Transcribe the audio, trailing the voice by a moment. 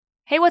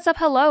Hey, what's up?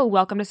 Hello.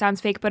 Welcome to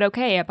Sounds Fake But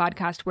Okay, a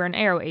podcast where an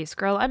arrow ace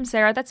girl, I'm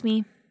Sarah, that's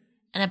me,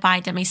 and a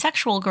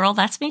bi-demisexual girl,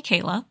 that's me,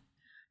 Kayla,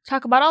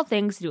 talk about all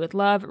things to do with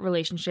love,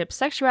 relationships,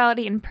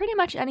 sexuality, and pretty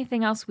much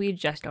anything else we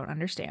just don't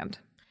understand.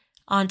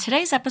 On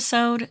today's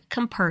episode,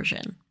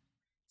 Compersion.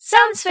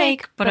 Sounds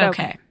fake, but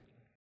okay.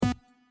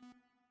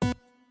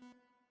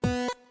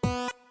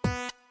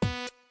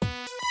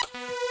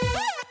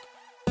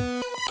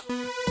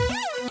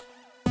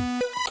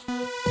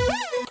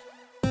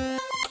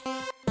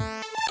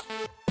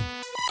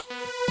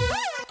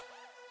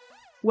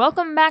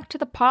 Welcome back to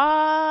the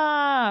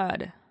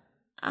pod.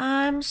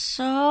 I'm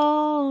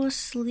so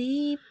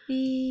sleepy.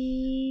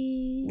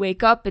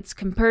 Wake up, it's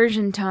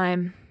compersion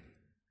time.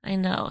 I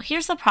know.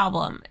 Here's the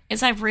problem,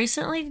 is I've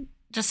recently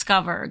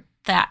discovered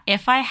that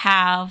if I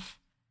have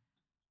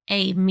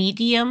a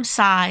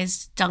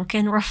medium-sized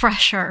Dunkin'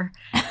 refresher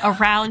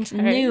around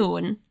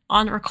noon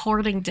on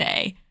recording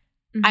day,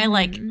 I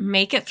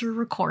make it through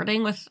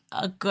recording with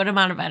a good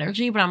amount of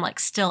energy, but I'm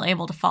still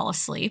able to fall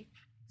asleep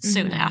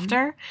soon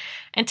after.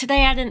 And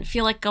today I didn't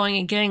feel like going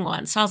and getting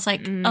one. So I was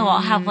like, I'll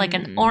have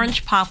an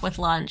orange pop with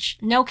lunch.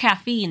 No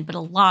caffeine, but a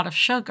lot of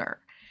sugar.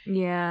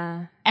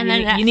 Yeah. And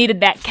you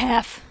needed that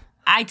calf.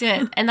 I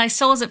did. And I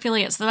still wasn't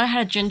feeling it. So then I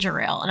had a ginger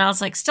ale. And I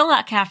was like, still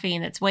not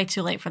caffeine. It's way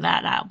too late for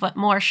that now. But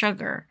more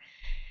sugar.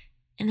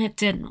 And it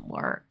didn't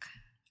work.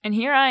 And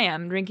here I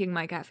am drinking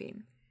my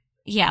caffeine.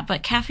 Yeah,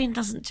 but caffeine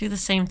doesn't do the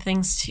same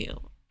things to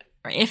you.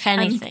 Or if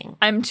anything.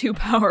 I'm too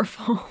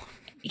powerful.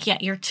 Yeah,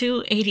 you're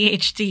too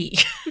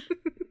ADHD.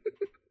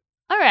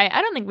 All right,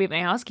 I don't think we have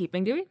any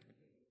housekeeping, do we?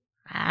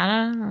 I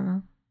don't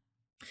know.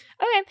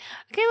 Okay,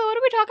 Kayla, what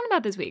are we talking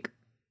about this week?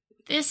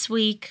 This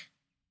week,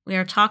 we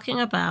are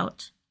talking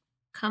about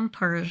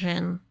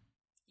compersion.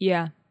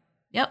 Yeah.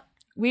 Yep.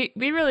 We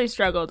really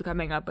struggled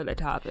coming up with a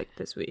topic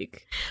this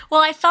week.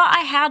 Well, I thought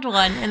I had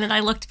one, and then I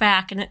looked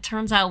back, and it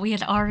turns out we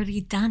had already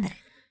done it.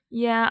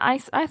 Yeah,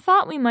 I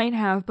thought we might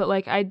have,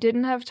 but I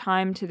didn't have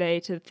time today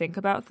to think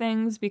about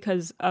things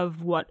because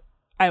of what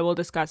I will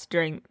discuss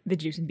during the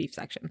juice and beef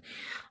section.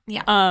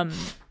 Yeah.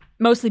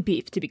 Mostly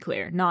beef, to be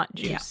clear, not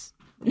juice.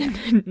 Yeah.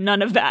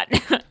 None of that.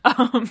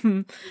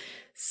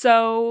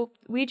 So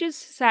we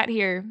just sat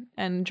here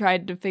and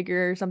tried to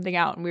figure something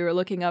out, and we were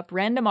looking up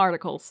random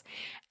articles,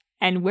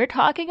 and we're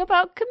talking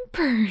about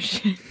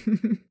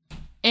compersion.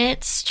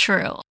 It's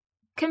true.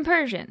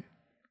 Compersion.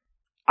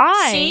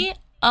 COMPERSION.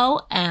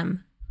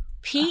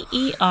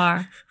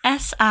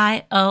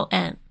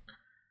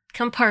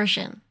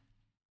 Compersion.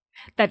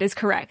 That is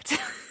correct.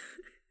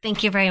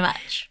 Thank you very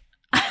much.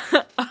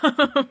 Now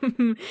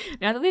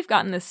that we've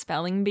gotten the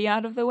spelling bee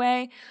out of the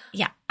way.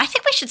 Yeah, I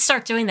think we should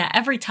start doing that.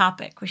 Every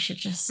topic, we should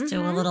just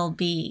do a little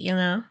bee, you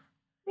know?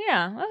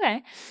 Yeah,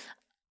 okay.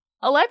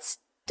 Let's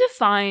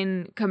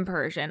define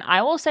compersion.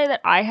 I will say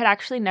that I had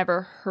actually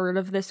never heard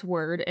of this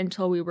word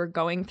until we were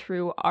going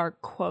through our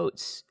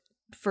quotes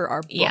for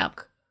our book. Yeah,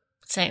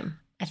 same,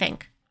 I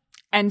think.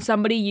 And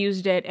somebody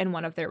used it in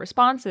one of their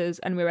responses,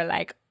 and we were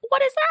like, what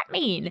does that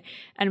mean?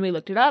 And we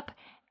looked it up,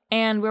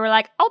 and we were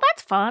like, oh,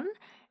 that's fun.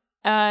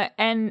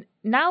 And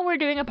now we're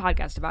doing a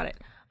podcast about it.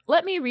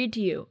 Let me read to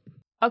you.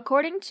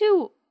 According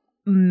to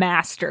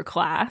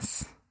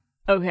Masterclass,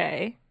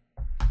 okay,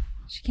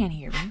 she can't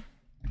hear me.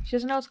 She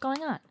doesn't know what's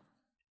going on.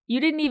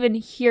 You didn't even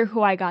hear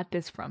who I got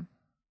this from.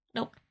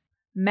 Nope.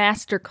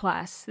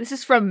 Masterclass. This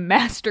is from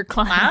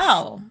Masterclass.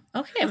 Wow.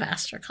 Okay,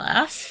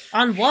 Masterclass.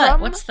 On what?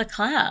 What's the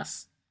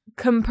class?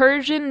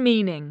 Compersion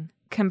meaning.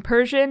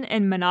 Compersion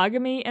in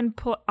monogamy and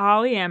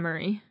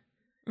polyamory.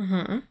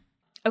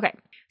 Okay,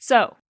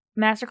 so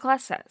Masterclass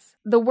says,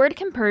 the word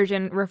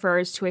compersion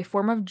refers to a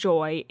form of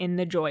joy in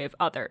the joy of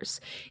others.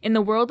 In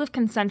the world of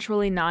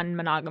consensually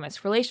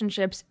non-monogamous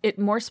relationships, it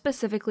more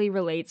specifically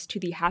relates to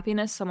the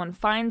happiness someone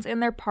finds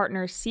in their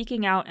partner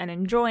seeking out and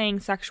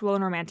enjoying sexual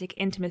and romantic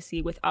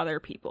intimacy with other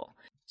people.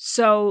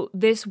 So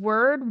this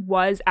word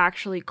was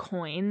actually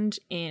coined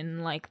in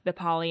the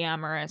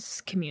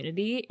polyamorous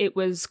community. It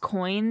was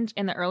coined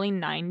in the early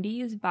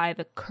 90s by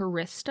the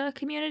Carista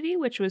community,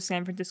 which was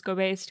San Francisco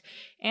based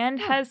and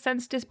has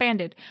since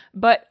disbanded.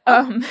 But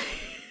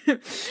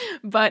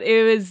but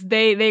it was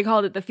they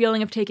called it the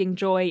feeling of taking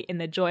joy in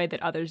the joy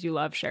that others you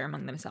love share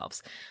among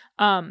themselves.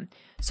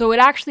 So it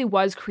actually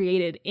was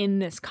created in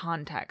this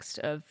context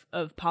of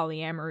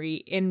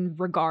polyamory in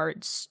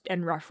regards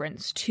and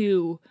reference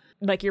to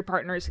your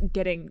partner's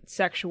getting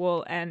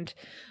sexual and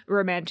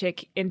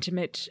romantic,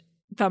 intimate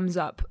thumbs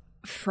up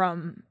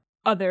from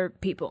other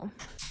people.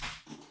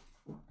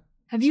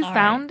 Have you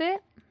found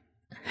it?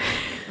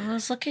 I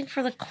was looking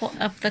for the quote.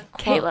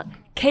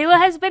 Kayla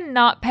has been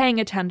not paying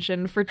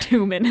attention for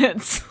 2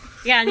 minutes.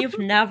 Yeah, and you've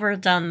never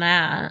done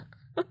that.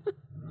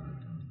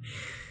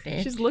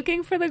 Bitch. She's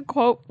looking for the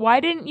quote. Why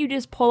didn't you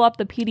just pull up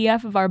the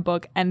PDF of our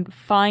book and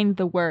find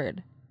the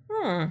word?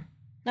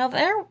 Now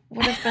there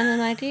would have been an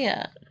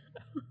idea.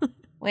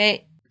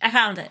 Wait, I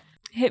found it.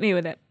 Hit me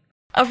with it.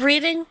 A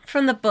reading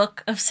from the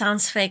book of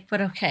Sounds Fake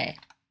But Okay.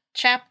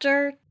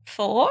 Chapter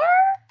 4?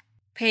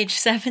 Page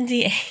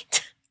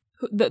 78.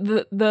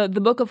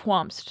 The book of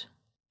Whomst.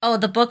 Oh,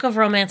 the Book of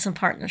Romance and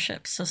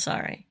Partnerships. So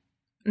sorry.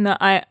 No,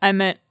 I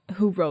meant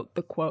who wrote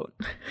the quote.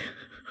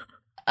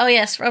 Oh,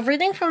 yes. A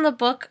reading from the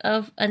Book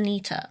of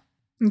Anita.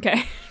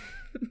 Okay.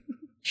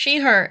 She,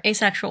 her,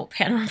 asexual,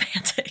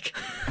 panromantic.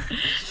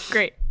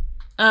 Great.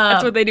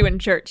 That's what they do in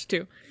church,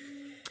 too.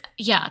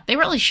 Yeah, they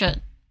really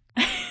should.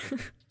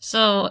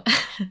 So,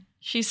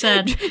 she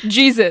said...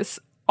 Jesus,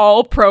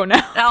 all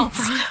pronouns. All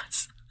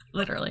pronouns.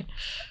 Literally.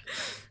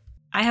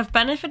 I have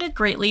benefited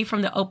greatly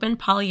from the open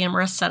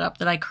polyamorous setup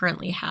that I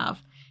currently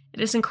have. It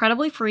is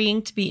incredibly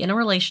freeing to be in a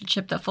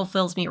relationship that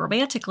fulfills me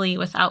romantically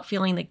without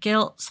feeling the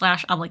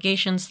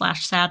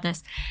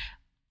guilt/obligation/sadness.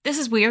 This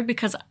is weird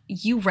because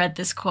you read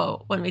this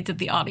quote when we did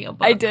the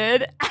audiobook. I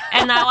did.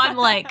 And now I'm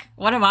like,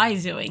 what am I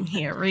doing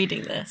here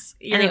reading this?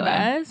 You're the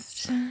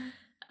best.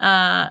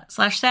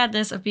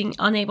 /sadness of being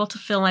unable to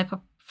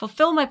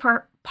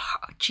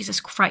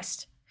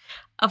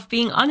of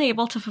being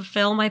unable to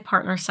fulfill my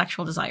partner's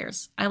sexual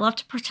desires. I love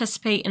to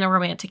participate in a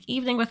romantic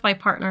evening with my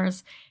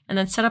partners and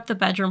then set up the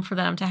bedroom for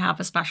them to have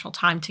a special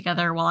time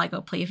together while I go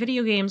play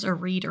video games or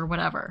read or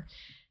whatever.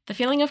 The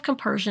feeling of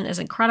compersion is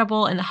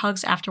incredible, and the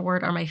hugs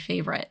afterward are my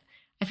favorite.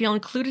 I feel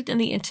included in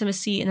the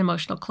intimacy and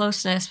emotional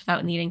closeness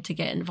without needing to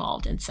get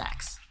involved in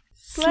sex.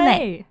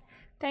 Slay.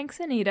 Thanks,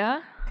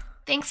 Anita.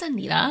 Thanks,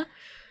 Anita.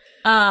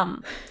 I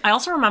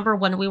also remember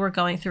when we were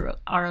going through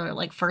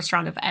our first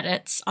round of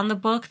edits on the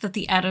book that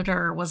the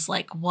editor was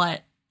like,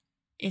 "What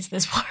is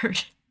this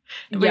word?"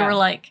 And we were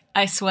like,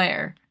 "I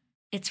swear,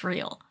 it's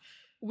real."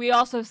 We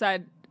also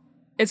said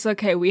it's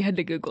okay. We had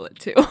to Google it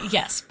too.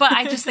 Yes, but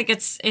I just think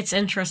it's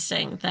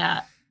interesting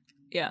that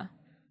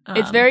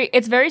it's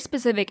very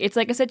specific. It's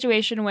like a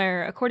situation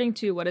where, according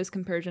to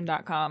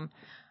whatiscompersion.com,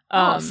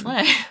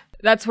 slay.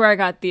 That's where I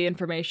got the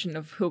information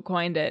of who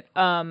coined it.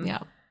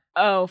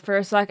 Oh, for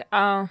a sec.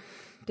 Oh,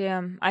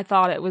 damn. I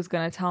thought it was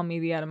going to tell me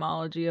the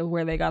etymology of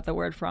where they got the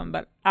word from,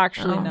 but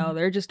actually, no.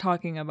 They're just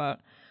talking about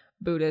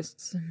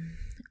Buddhists.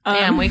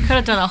 Damn, we could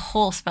have done a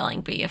whole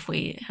spelling bee if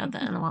we had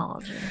the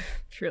etymology.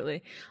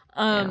 Truly.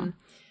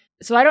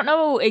 So I don't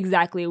know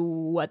exactly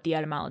what the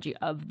etymology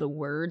of the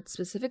word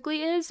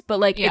specifically is,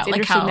 but it's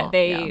interesting that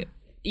they...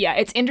 Yeah,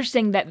 it's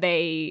interesting that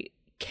they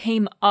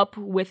came up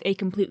with a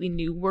completely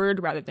new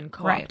word rather than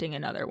co-opting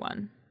another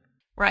one.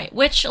 Right,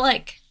 which,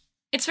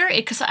 it's very,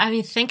 because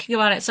thinking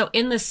about it, so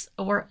in this,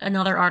 or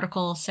another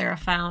article Sarah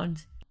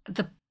found,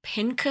 the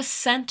Pincus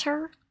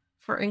Center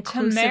for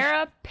Inclusive...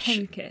 Tamara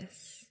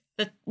Pincus.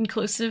 The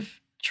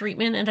Inclusive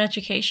Treatment and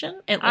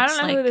Education? I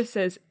don't know who this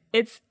is.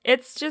 It's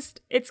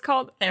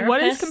called Therapists?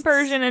 What is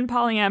Compersion and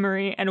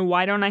Polyamory and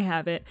Why Don't I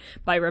Have It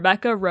by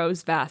Rebecca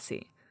Rose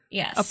Vassy.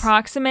 Yes.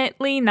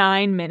 Approximately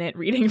 9-minute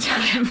reading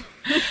time.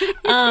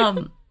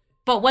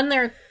 But when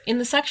they're in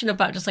the section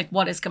about just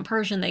what is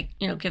compersion, they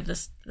give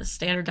this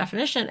standard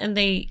definition, and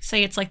they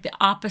say it's the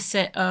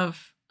opposite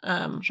of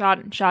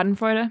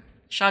Schadenfreude,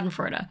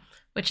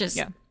 which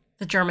is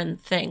the German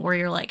thing where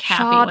you're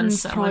happy when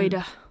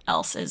someone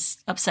else is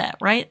upset,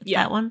 right?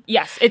 Yeah. That one.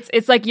 Yes,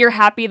 it's like you're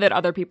happy that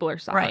other people are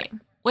suffering, right?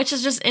 Which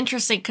is just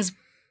interesting because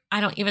I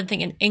don't even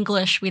think in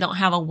English we don't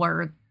have a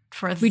word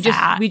for we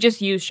that. We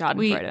just use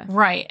Schadenfreude,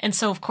 right? And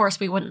so of course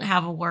we wouldn't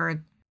have a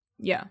word.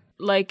 Yeah,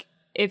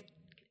 if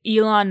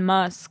Elon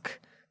Musk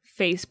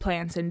face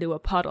plants into a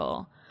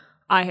puddle,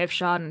 I have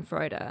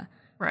Schadenfreude.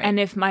 Right. And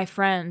if my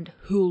friend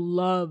who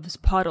loves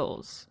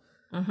puddles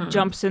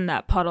jumps in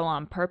that puddle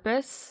on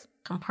purpose,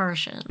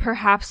 compersion.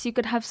 Perhaps you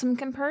could have some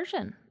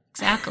compersion.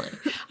 Exactly.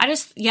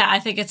 I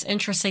think it's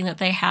interesting that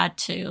they had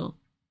to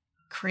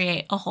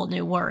create a whole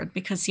new word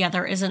because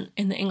there isn't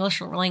in the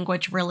English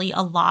language really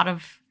a lot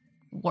of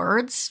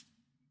words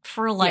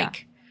for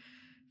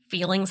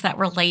feelings that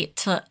relate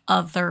to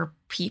other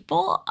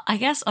people, I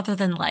guess, other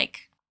than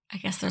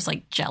there's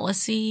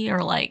jealousy or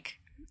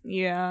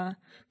yeah,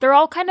 they're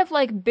all kind of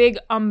big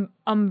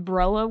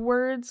umbrella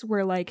words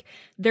where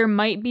there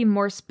might be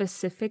more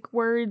specific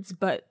words,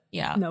 but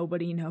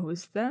nobody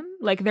knows them.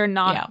 They're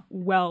not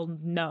well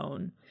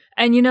known.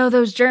 And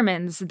those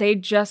Germans, they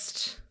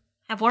just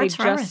have words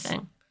for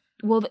everything.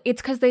 Well,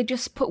 it's because they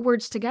just put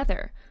words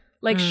together.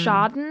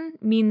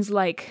 Schaden means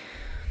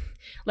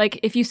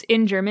if you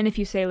in German, if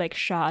you say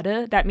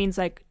schade, that means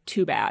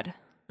too bad.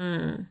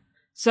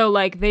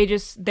 So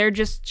they're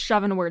just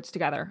shoving words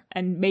together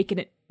and making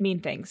it mean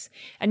things.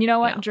 And you know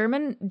what?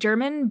 Yeah.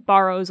 German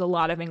borrows a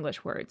lot of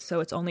English words, so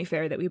it's only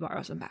fair that we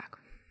borrow some back.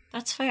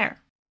 That's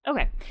fair.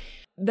 Okay.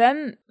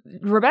 Then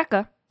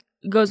Rebecca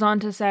goes on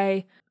to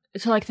say,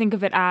 to think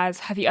of it as,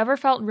 have you ever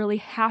felt really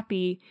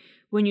happy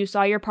when you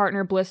saw your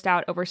partner blissed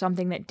out over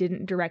something that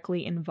didn't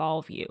directly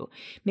involve you?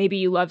 Maybe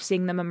you love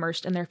seeing them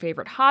immersed in their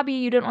favorite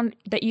hobby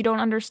that you don't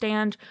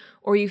understand,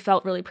 or you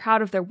felt really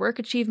proud of their work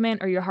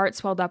achievement, or your heart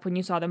swelled up when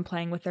you saw them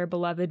playing with their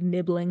beloved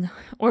nibbling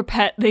or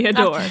pet they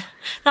adore.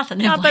 Not the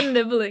nibbling. Not the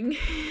nibbling.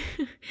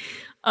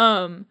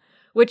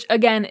 Which,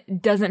 again,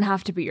 doesn't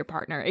have to be your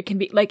partner. It can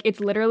be, it's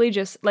literally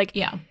just,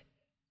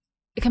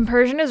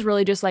 compersion is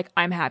really just,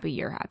 I'm happy,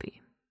 you're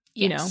happy.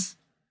 You know?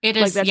 It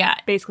is, that's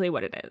basically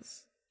what it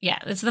is. Yeah,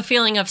 it's the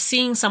feeling of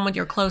seeing someone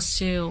you're close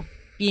to,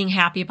 being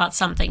happy about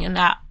something and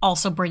that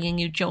also bringing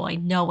you joy,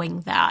 knowing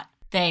that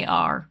they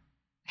are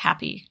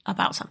happy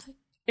about something.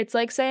 It's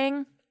like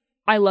saying,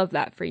 I love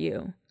that for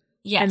you.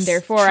 Yes. And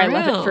therefore I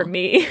love it for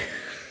me.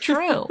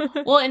 True.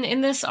 Well,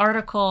 in this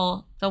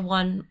article, the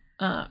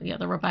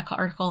Rebecca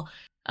article,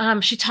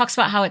 she talks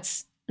about how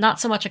it's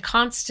not so much a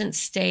constant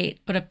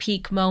state, but a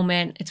peak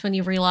moment. It's when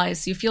you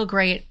realize you feel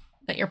great,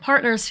 that your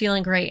partner is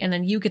feeling great, and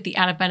then you get the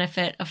added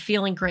benefit of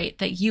feeling great,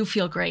 that you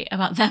feel great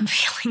about them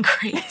feeling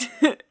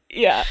great.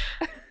 Yeah.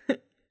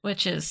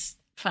 Which is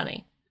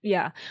funny.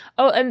 Yeah.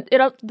 Oh, and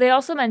they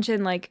also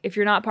mention, like, if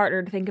you're not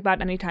partnered, think about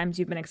any times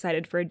you've been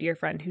excited for a dear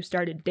friend who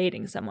started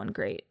dating someone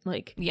great.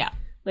 Like, yeah.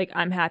 Like,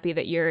 I'm happy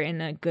that you're in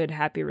a good,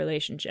 happy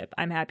relationship.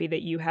 I'm happy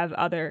that you have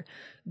other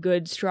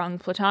good, strong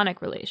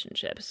platonic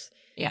relationships.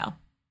 Yeah.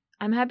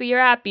 I'm happy you're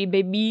happy,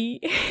 baby.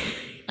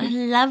 I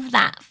love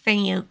that for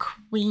you,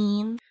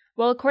 queen.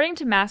 Well, according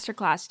to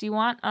Masterclass, do you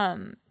want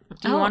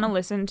to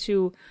listen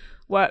to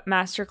what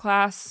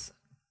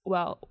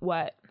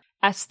what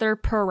Esther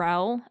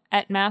Perel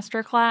at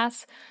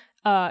Masterclass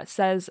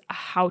says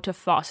how to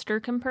foster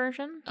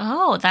compersion?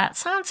 Oh, that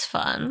sounds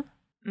fun.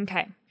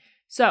 Okay.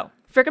 So,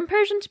 for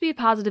compersion to be a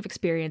positive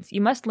experience,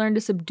 you must learn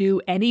to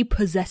subdue any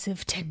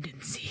possessive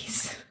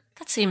tendencies.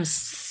 That seems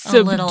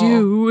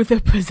Subdue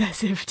the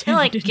possessive tendencies. I feel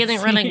like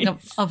getting rid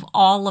of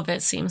all of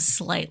it seems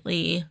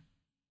slightly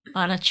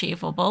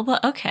unachievable,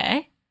 but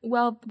okay.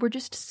 Well, we're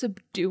just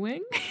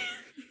subduing.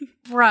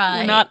 Right.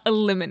 We're not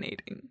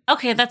eliminating.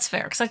 Okay, that's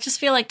fair, because I just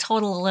feel like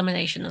total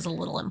elimination is a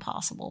little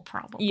impossible,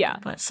 probably. Yeah.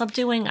 But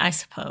subduing, I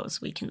suppose,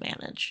 we can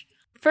manage.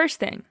 First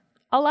thing,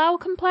 allow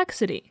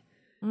complexity.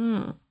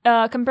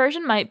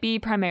 Compersion might be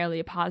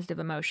primarily a positive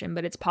emotion,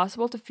 but it's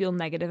possible to feel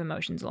negative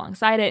emotions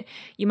alongside it.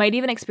 You might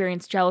even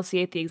experience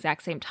jealousy at the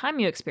exact same time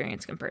you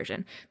experience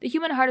compersion. The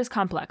human heart is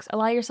complex.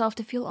 Allow yourself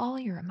to feel all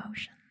your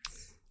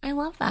emotions. I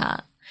love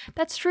that.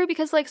 That's true,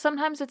 because like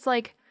sometimes it's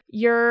like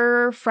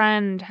your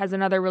friend has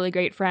another really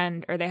great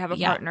friend, or they have a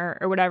partner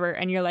or whatever,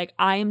 and you're like,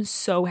 I'm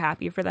so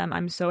happy for them.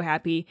 I'm so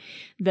happy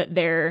that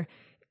they're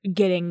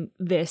getting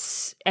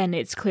this, and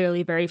it's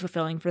clearly very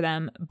fulfilling for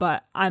them,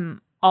 but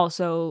I'm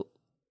also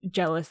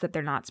jealous that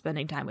they're not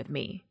spending time with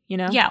me, you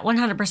know? Yeah,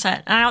 100%.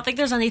 And I don't think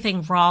there's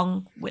anything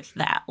wrong with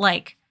that.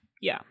 Like,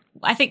 yeah,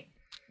 I think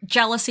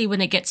jealousy, when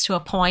it gets to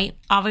a point,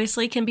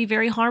 obviously can be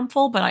very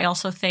harmful, but I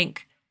also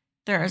think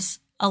there's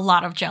a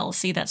lot of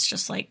jealousy that's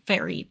just like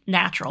very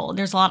natural.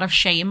 There's a lot of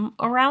shame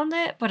around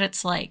it, but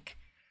it's like,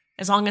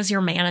 as long as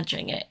you're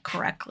managing it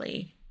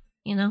correctly,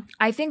 you know?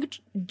 I think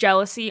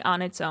jealousy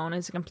on its own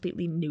is a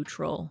completely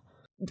neutral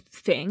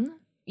thing.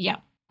 Yeah.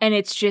 And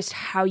it's just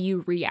how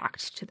you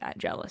react to that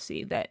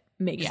jealousy that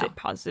makes it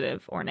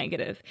positive or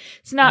negative.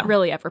 It's not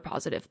really ever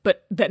positive,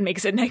 but that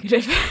makes it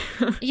negative.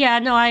 Yeah,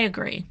 no, I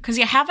agree. Because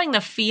having the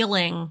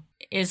feeling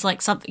is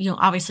like something,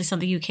 obviously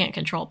something you can't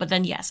control. But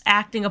then, yes,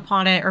 acting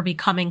upon it or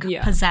becoming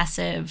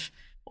possessive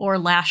or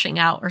lashing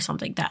out or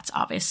something, that's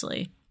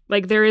obviously.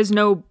 Like, there is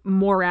no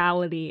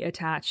morality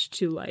attached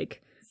to,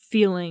 like,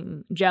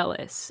 feeling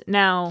jealous.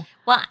 Now,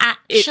 well,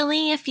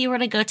 actually, if you were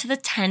to go to the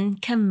 10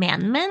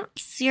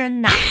 Commandments, you're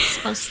not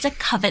supposed to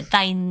covet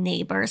thy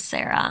neighbor,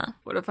 Sarah.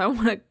 What if I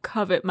want to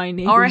covet my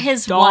neighbor's or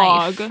his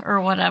dog? Wife or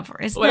whatever?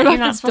 Is what that about you're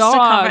not his supposed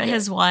dog? to covet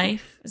his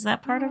wife? Is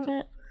that part of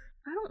it?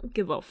 I don't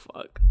give a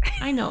fuck.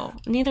 I know,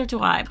 neither do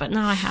I, but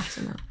now I have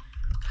to know.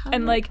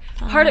 And like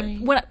part of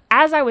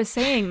as I was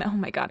saying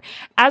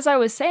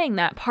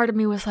that, part of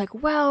me was like,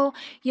 well,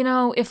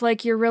 if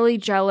like you're really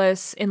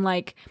jealous in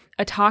like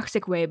a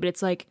toxic way, but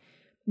it's like,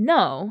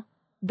 no,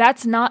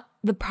 that's not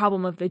the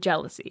problem of the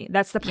jealousy.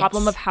 That's the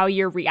problem of how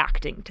you're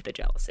reacting to the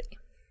jealousy.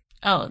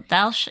 Oh,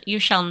 you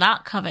shall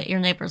not covet your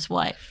neighbor's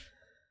wife,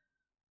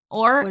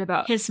 or what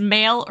about his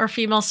male or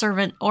female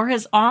servant, or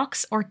his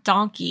ox or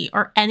donkey,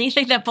 or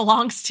anything that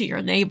belongs to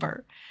your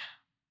neighbor.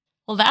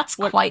 Well, that's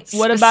quite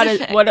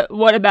specific.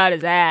 What about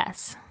his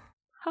ass?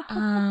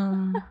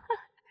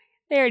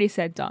 They already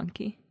said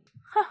donkey.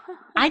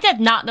 I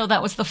did not know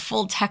that was the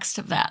full text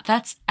of that.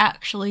 That's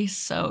actually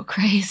so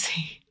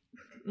crazy.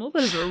 A little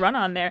bit of a run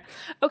on there.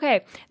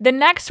 Okay, the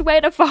next way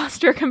to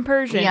foster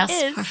compersion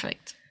is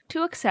perfect.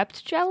 To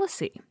accept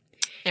jealousy.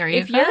 There you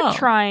go. If you're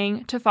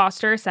trying to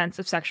foster a sense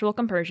of sexual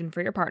compersion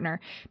for your partner,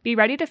 be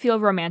ready to feel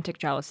romantic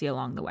jealousy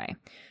along the way.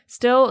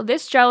 Still,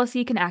 this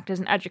jealousy can act as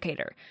an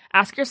educator.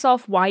 Ask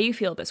yourself why you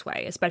feel this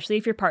way, especially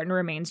if your partner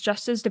remains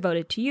just as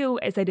devoted to you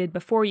as they did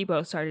before you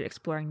both started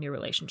exploring new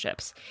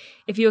relationships.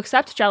 If you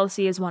accept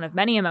jealousy as one of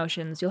many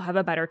emotions, you'll have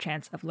a better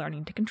chance of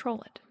learning to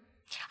control it.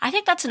 I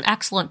think that's an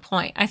excellent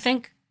point. I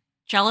think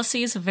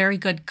jealousy is a very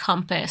good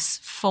compass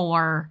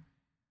for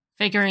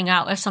figuring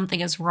out if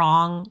something is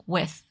wrong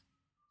with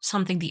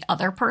something the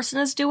other person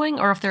is doing,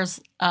 or if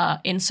there's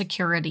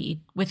insecurity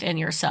within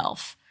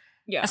yourself.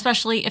 Yeah.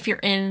 Especially if you're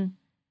in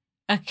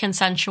a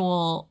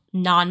consensual,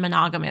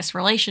 non-monogamous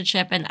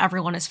relationship and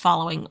everyone is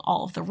following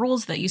all of the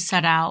rules that you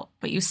set out,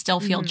 but you still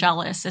feel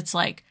jealous. It's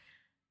like,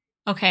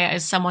 okay,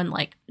 is someone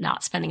like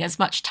not spending as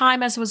much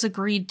time as was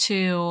agreed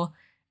to?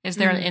 Is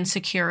there an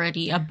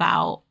insecurity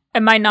about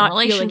am I not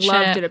feeling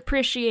loved and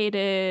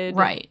appreciated?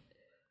 Right.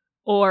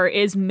 Or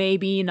is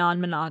maybe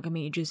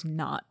non-monogamy just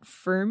not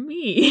for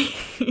me?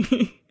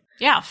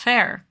 Yeah,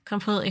 fair.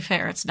 Completely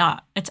fair. It's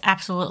not. It's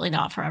absolutely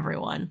not for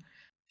everyone.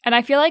 And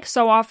I feel like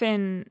so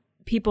often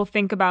people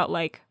think about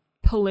like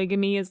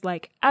polygamy as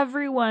like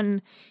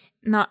everyone,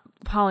 not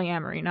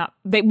polyamory,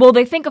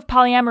 they think of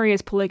polyamory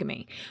as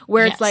polygamy,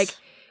 where Yes.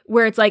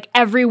 it's like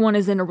everyone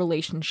is in a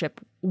relationship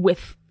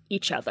with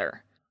each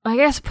other. I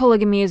guess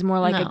polygamy is more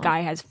like No. a guy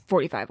has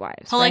 45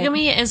 wives.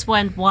 Polygamy right? is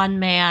when one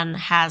man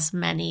has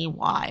many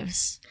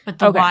wives, but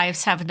the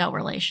wives have no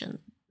relation.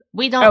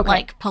 We don't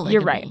like polygamy.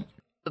 You're right.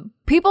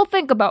 People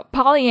think about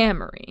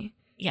polyamory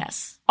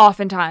Yes.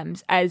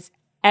 oftentimes as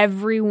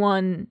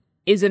everyone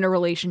is in a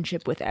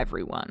relationship with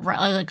everyone.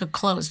 Right, like a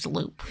closed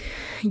loop.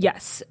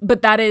 Yes,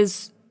 but that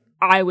is,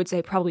 I would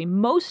say, probably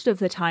most of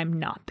the time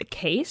not the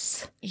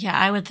case. Yeah,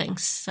 I would think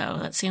so.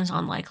 That seems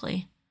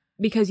unlikely.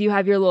 Because you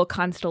have your little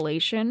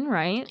constellation,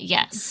 right?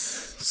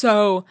 Yes.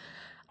 So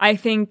I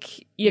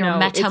think, Your know,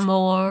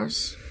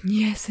 metamors.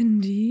 Yes,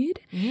 indeed.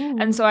 Ooh.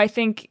 And so I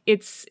think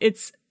it's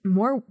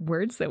more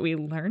words that we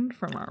learned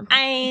from our...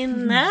 I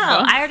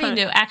know. I already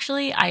knew.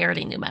 Actually, I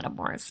already knew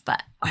metamors,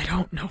 but... I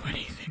don't know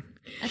anything.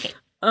 Okay.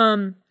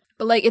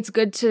 But like, it's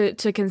good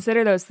to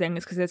consider those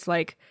things because it's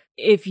like,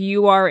 if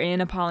you are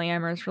in a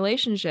polyamorous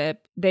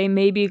relationship, they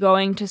may be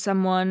going to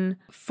someone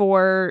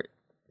for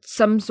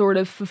some sort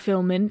of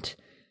fulfillment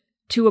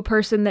to a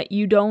person that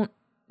you don't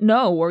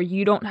know or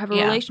you don't have a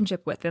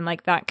relationship with. And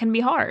like, that can be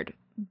hard,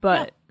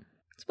 but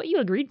it's what you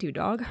agreed to,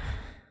 dog.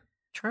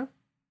 True.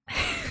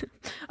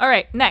 All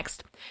right,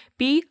 next.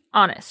 Be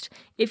honest.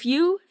 If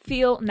you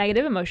feel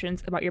negative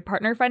emotions about your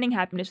partner finding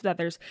happiness with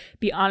others,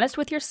 be honest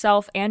with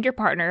yourself and your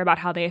partner about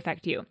how they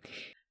affect you.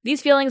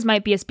 These feelings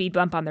might be a speed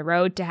bump on the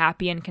road to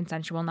happy and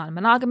consensual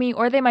non-monogamy,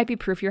 or they might be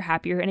proof you're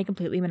happier in a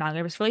completely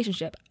monogamous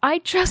relationship. I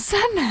just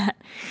said that.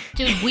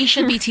 Dude, we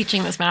should be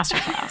teaching this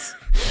masterclass.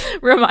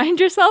 Remind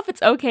yourself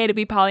it's okay to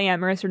be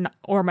polyamorous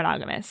or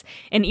monogamous.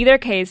 In either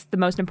case, the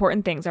most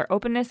important things are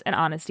openness and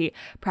honesty.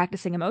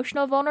 Practicing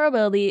emotional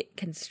vulnerability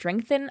can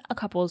strengthen a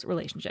couple's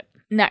relationship.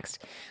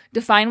 Next,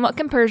 define what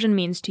compersion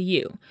means to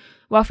you.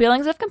 While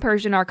feelings of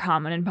compersion are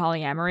common in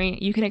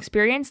polyamory, you can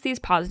experience these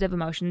positive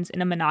emotions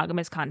in a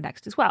monogamous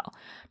context as well.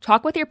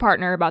 Talk with your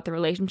partner about the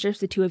relationships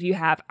the two of you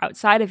have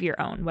outside of your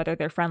own, whether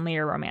they're friendly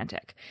or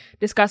romantic.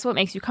 Discuss what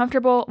makes you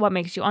comfortable, what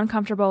makes you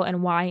uncomfortable,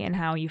 and why and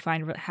how you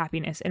find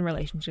happiness in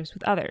relationships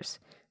with others.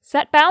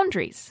 Set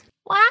boundaries.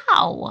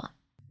 Wow.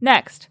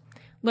 Next,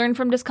 learn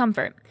from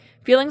discomfort.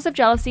 Feelings of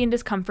jealousy and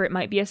discomfort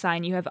might be a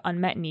sign you have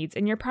unmet needs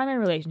in your primary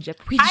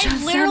relationship.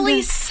 I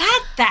literally said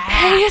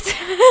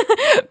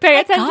that.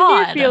 Pay attention to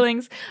your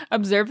feelings.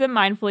 Observe them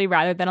mindfully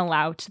rather than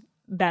allow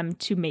them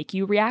to make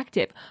you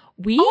reactive.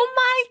 Oh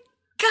my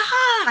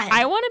God.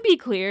 I want to be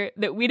clear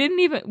that we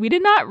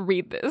did not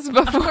read this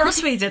before. Of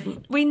course we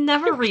didn't. We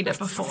never read it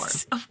before.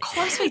 Of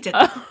course we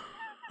didn't.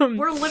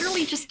 We're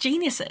literally just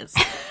geniuses.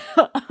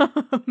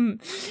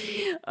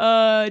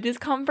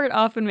 Discomfort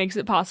often makes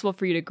it possible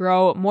for you to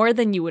grow more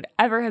than you would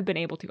ever have been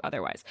able to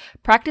otherwise.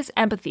 Practice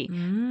empathy.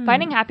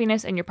 Finding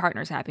happiness in your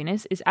partner's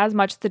happiness is as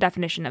much the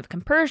definition of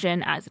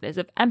compersion as it is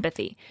of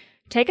empathy.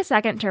 Take a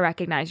second to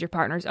recognize your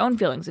partner's own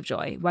feelings of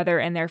joy,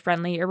 whether in their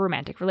friendly or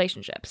romantic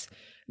relationships.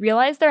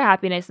 Realize their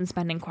happiness in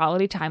spending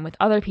quality time with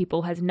other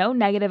people has no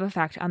negative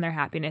effect on their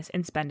happiness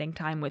in spending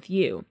time with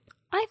you.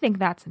 I think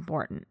that's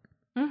important.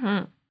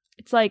 Mm-hmm.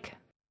 It's like,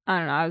 I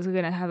don't know, I was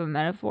going to have a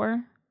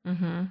metaphor,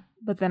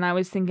 but then I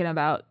was thinking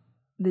about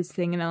this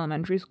thing in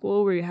elementary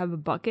school where you have a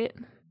bucket.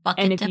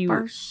 Bucket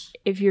dippers?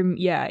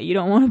 You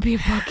don't want to be a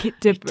bucket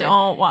dipper.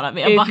 Don't want to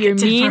be a bucket dipper.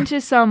 If you're mean to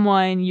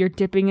someone, you're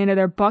dipping into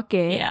their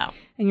bucket. Yeah.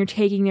 And you're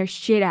taking their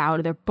shit out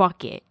of their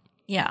bucket.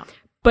 Yeah.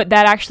 But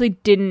that actually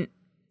didn't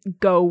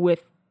go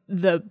with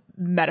the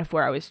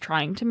metaphor I was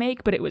trying to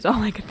make, but it was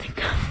all I could think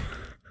of.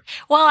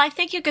 Well, I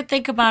think you could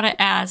think about it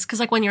as, because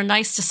like when you're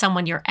nice to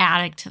someone, you're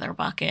adding to their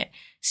bucket.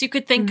 So you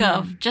could think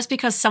of, just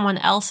because someone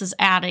else is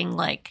adding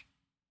like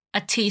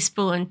a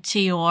teaspoon to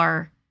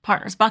your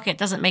partner's bucket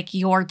doesn't make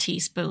your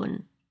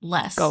teaspoon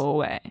less. Go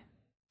away.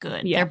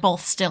 Good. Yeah. They're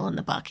both still in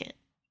the bucket.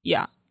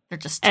 Yeah. They're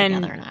just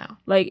together now.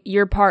 Like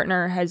your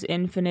partner has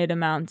infinite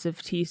amounts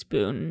of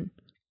teaspoon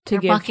to Their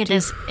give bucket to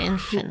is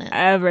infinite.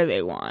 whoever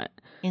they want.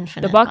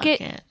 Infinite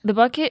The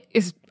bucket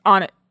is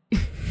on it.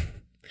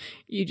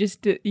 You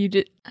just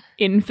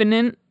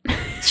infinite.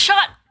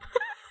 Shut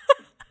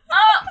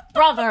up,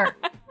 brother.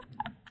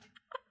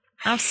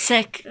 I'm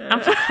sick.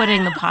 I'm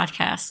quitting the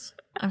podcast.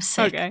 I'm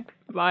sick. Okay,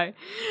 bye.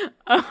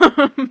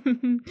 I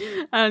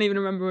don't even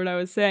remember what I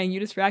was saying. You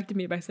distracted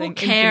me by saying Who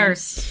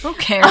cares? Who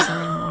cares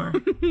anymore?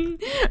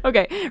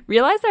 Okay,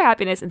 realize their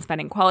happiness in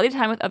spending quality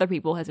time with other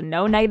people has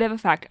no negative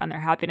effect on their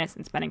happiness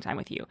in spending time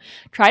with you.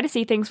 Try to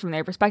see things from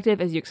their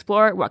perspective as you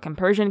explore what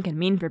compersion can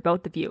mean for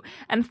both of you.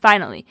 And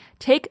finally,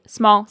 take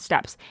small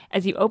steps.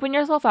 As you open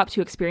yourself up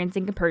to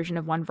experiencing compersion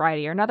of one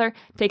variety or another,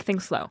 take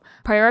things slow.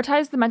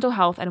 Prioritize the mental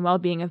health and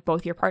well-being of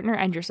both your partner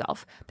and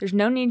yourself. There's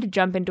no need to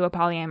jump into a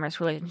polyamorous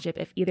relationship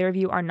if either of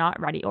you are not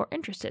ready or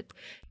interested.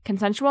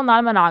 Consensual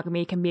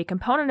non-monogamy can be a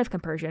component of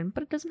compersion,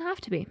 but it doesn't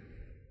have to be.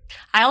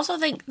 I also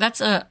think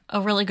that's a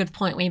really good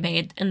point we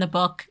made in the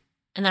book,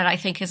 and that I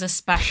think is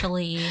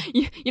especially...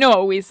 You know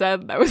what we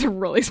said? That was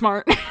really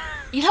smart.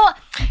 You know what?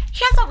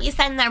 Here's what we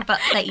said in our book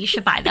that you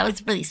should buy. That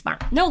was really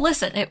smart. No,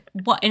 listen.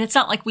 And it's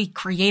not like we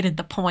created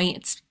the point.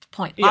 It's the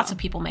point lots of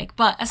people make.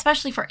 But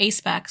especially for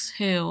A-specs,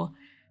 who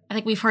I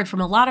think we've heard from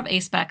a lot of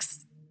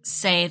A-specs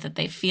say that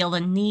they feel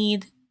the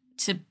need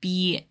to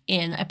be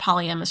in a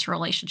polyamorous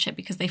relationship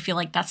because they feel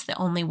like that's the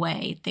only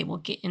way they will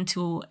get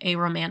into a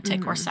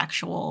romantic or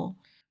sexual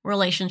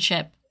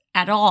relationship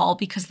at all,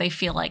 because they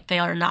feel like they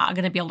are not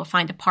going to be able to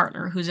find a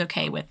partner who's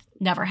okay with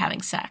never having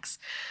sex.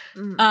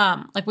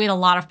 Like we had a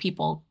lot of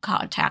people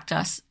contact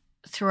us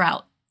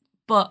throughout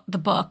the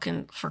book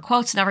and for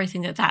quotes and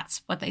everything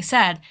that's what they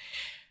said.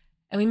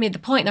 And we made the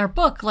point in our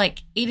book,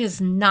 like, it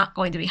is not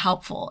going to be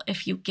helpful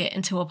if you get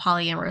into a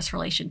polyamorous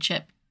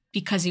relationship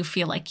because you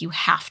feel like you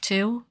have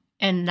to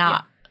and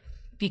not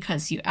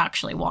because you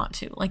actually want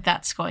to. Like,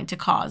 that's going to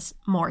cause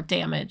more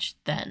damage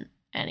than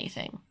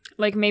anything.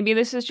 Like, maybe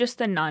this is just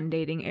the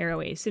non-dating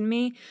arrow ace in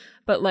me,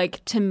 but,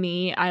 like, to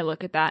me, I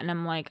look at that and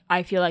I'm like,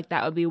 I feel like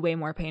that would be way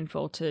more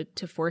painful to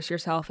force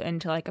yourself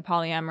into, like, a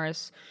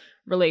polyamorous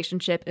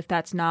relationship if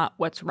that's not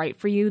what's right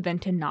for you than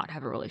to not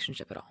have a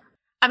relationship at all.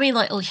 I mean,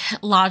 like,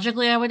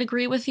 logically, I would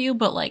agree with you,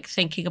 but, like,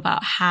 thinking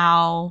about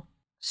how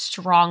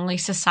strongly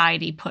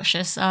society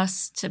pushes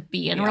us to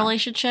be in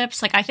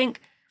relationships, like, I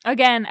think...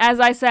 Again,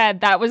 as I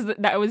said, that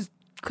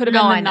could have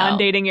been the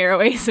non-dating arrow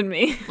ace in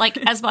me. Like,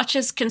 as much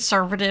as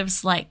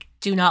conservatives, like,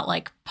 do not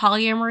like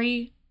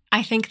polyamory,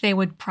 I think they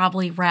would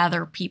probably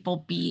rather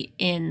people be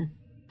in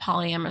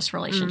polyamorous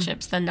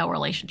relationships than no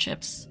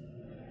relationships,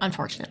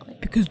 unfortunately.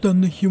 Because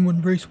then the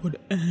human race would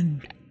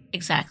end.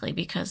 Exactly,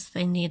 because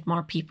they need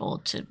more people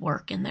to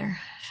work in their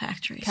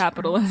factories.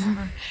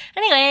 Capitalism.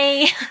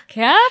 Anyway.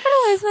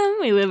 Capitalism.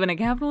 We live in a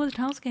capitalist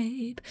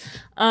hellscape.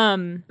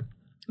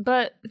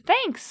 But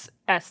thanks,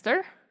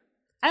 Esther.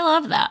 I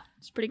love that.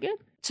 It's pretty good.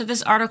 So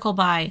this article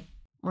by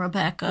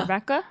Rebecca,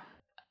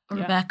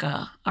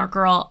 our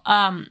girl,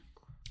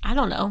 I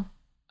don't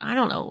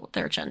know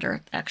their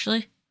gender,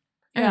 actually.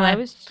 Anyway. Yeah,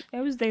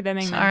 I was they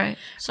theming them.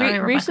 Sorry,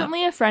 Rebecca.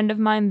 Recently, a friend of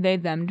mine they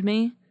themmed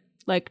me,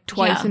 like,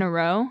 twice in a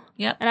row.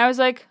 Yep. And I was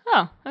like,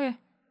 oh, okay.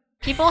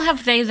 People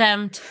have they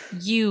themmed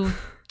you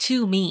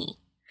to me.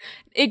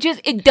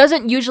 It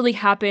doesn't usually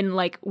happen,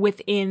 like,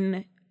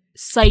 within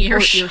sight or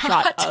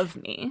earshot of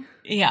me.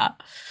 Yeah.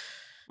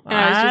 And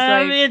I was just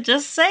like...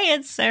 just say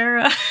it,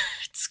 Sarah.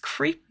 It's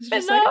creepy. It's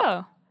just like,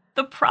 oh.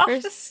 The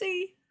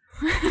prophecy.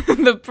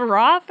 The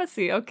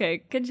prophecy. Okay,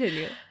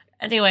 continue.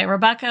 Anyway,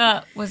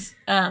 Rebecca was...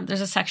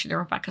 there's a section in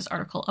Rebecca's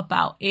article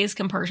about, is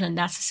compersion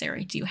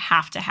necessary? Do you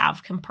have to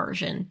have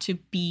compersion to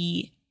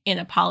be in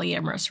a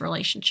polyamorous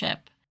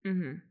relationship?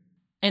 Mm-hmm.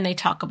 And they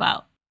talk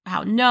about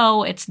how,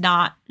 no, it's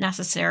not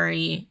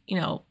necessary. You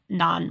know,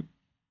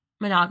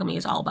 non-monogamy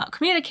is all about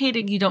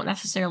communicating. You don't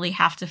necessarily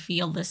have to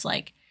feel this,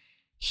 like,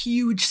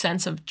 huge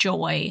sense of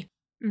joy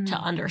to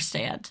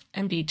understand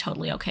and be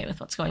totally okay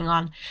with what's going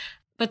on.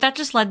 But that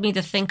just led me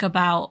to think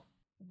about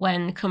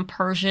when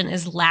compersion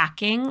is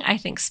lacking, I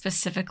think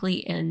specifically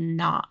in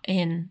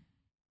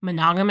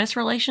monogamous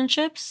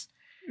relationships.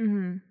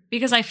 Mm-hmm.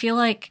 Because I feel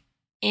like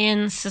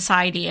in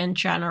society in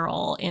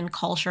general, in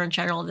culture in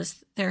general,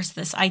 there's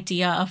this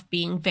idea of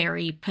being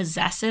very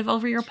possessive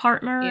over your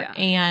partner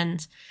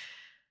and...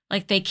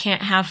 like, they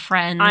can't have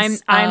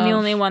friends. I'm the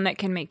only one that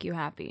can make you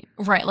happy.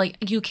 Right. Like,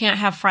 you can't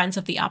have friends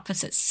of the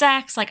opposite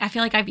sex. Like, I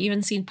feel like I've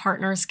even seen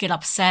partners get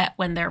upset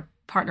when their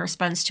partner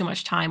spends too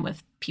much time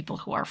with people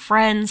who are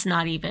friends,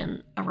 not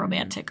even a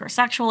romantic or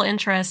sexual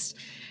interest.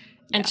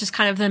 And just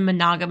kind of the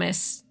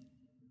monogamous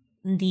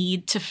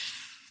need to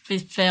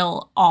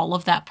fulfill all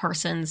of that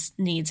person's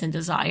needs and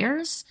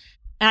desires.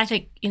 And I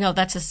think, you know,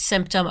 that's a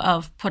symptom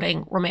of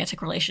putting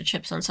romantic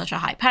relationships on such a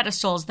high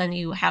pedestal. Then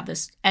you have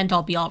this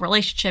end-all be-all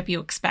relationship. You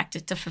expect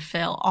it to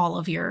fulfill all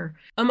of your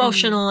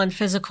emotional and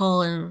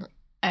physical and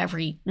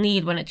every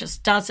need when it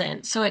just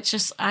doesn't. So it's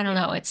just, I don't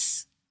know.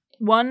 It's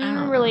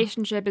one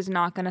relationship is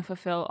not going to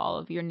fulfill all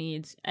of your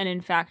needs. And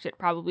in fact, it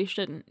probably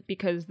shouldn't,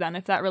 because then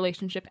if that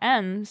relationship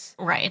ends,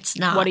 right, it's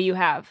not. What do you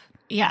have?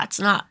 Yeah, it's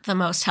not the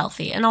most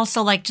healthy. And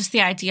also, like, just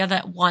the idea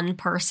that one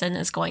person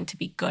is going to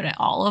be good at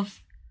all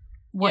of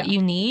what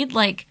you need.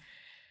 Like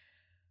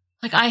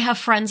I have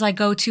friends I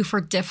go to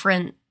for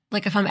different,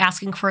 like, if I'm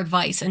asking for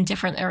advice in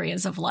different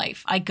areas of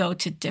life, I go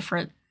to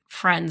different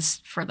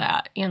friends for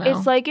that, you know?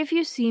 It's like if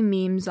you see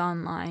memes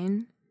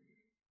online,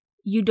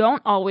 you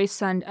don't always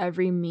send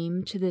every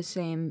meme to the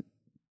same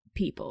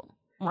people.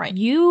 Right.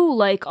 You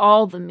like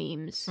all the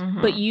memes,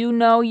 but you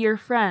know your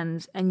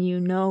friends and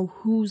you know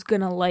who's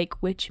gonna like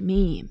which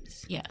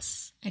memes.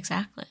 Yes,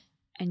 exactly.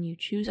 And you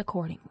choose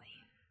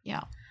accordingly.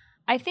 Yeah.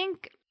 I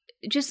think...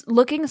 just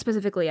looking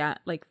specifically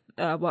at, like,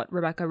 what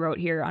Rebecca wrote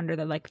here under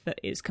the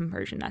is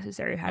compersion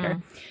necessary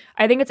header,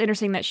 I think it's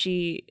interesting that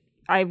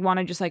I want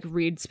to just, like,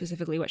 read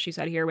specifically what she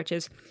said here, which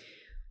is,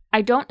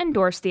 I don't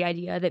endorse the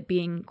idea that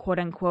being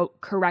quote-unquote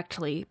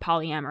correctly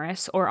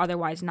polyamorous or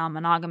otherwise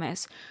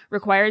non-monogamous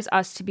requires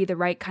us to be the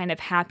right kind of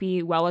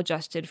happy,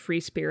 well-adjusted,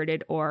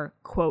 free-spirited, or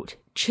quote,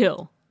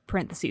 chill,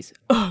 parentheses,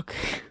 ugh.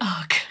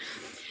 Ugh.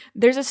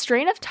 There's a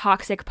strain of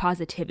toxic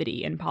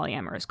positivity in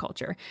polyamorous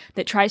culture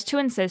that tries to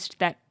insist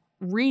that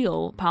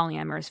real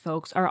polyamorous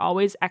folks are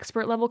always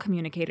expert-level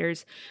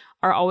communicators,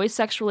 are always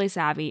sexually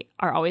savvy,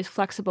 are always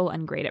flexible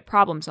and great at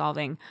problem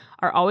solving,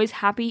 are always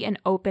happy and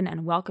open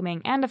and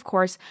welcoming, and of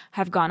course,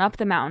 have gone up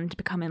the mountain to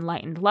become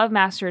enlightened love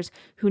masters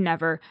who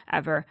never,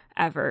 ever,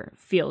 ever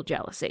feel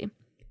jealousy.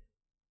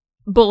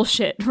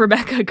 Bullshit,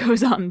 Rebecca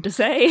goes on to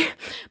say.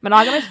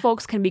 Monogamous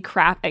folks can be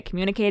crap at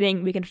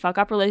communicating. We can fuck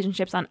up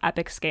relationships on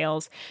epic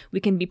scales.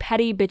 We can be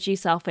petty, bitchy,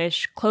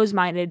 selfish,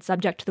 close-minded,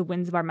 subject to the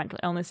winds of our mental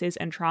illnesses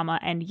and trauma,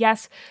 and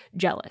yes,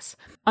 jealous.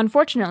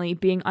 Unfortunately,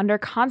 being under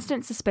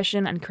constant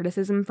suspicion and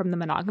criticism from the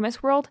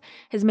monogamous world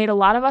has made a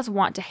lot of us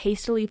want to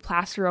hastily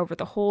plaster over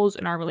the holes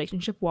in our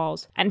relationship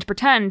walls and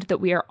pretend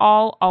that we are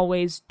all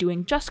always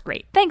doing just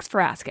great. Thanks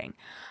for asking.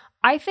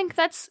 I think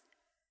that's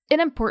an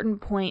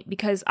important point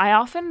because I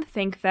often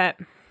think that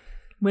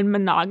when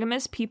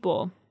monogamous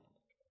people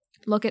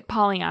look at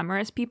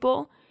polyamorous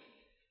people,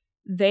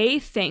 they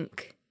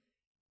think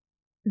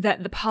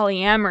that the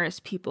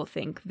polyamorous people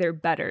think they're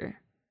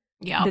better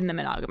than the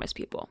monogamous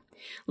people.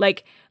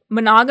 Like,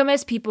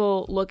 monogamous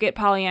people look at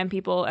polyam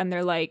people and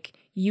they're like,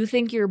 you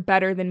think you're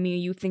better than me,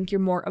 you think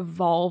you're more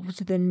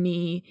evolved than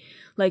me,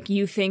 like,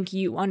 you think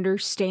you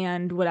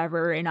understand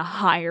whatever in a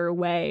higher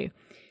way.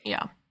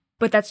 Yeah.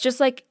 But that's just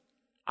like,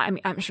 I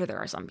mean, I'm sure there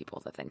are some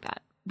people that think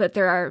that, but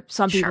there are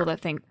some people that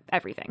think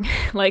everything.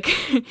 Like,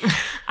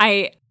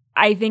 I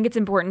think it's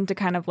important to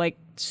kind of like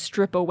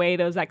strip away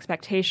those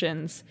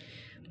expectations.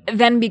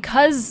 Then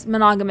because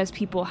monogamous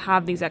people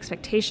have these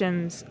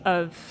expectations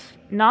of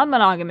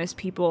non-monogamous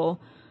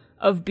people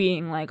of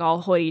being like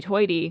all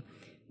hoity-toity,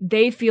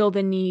 they feel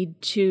the need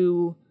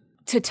to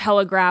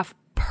telegraph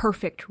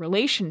perfect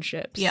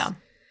relationships. Yeah.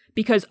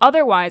 Because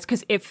otherwise,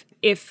 because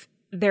if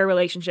their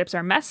relationships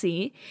are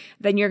messy,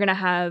 then you're going to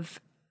have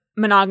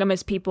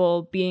monogamous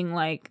people being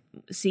like,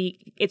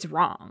 see, it's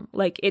wrong.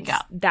 Like, it's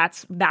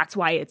that's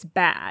why it's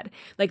bad.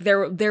 Like,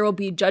 there will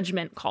be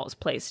judgment calls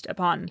placed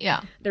upon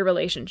their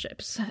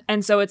relationships.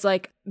 And so it's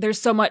like,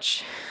 there's so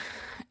much,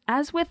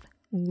 as with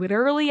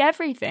literally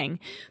everything,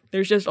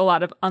 there's just a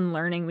lot of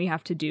unlearning we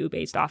have to do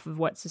based off of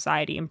what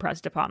society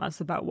impressed upon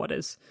us about what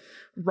is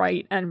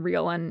right and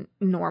real and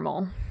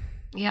normal.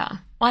 Yeah.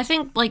 Well, I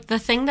think like the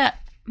thing that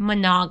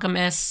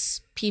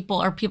monogamous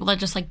people or people that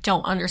just like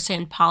don't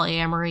understand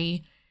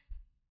polyamory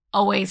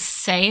always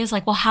say is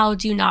like, well, how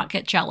do you not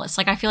get jealous?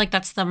 Like, I feel like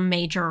that's the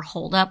major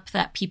holdup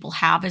that people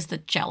have, is the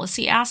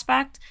jealousy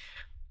aspect.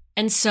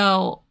 And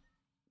so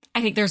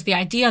I think there's the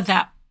idea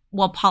that,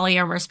 well,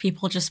 polyamorous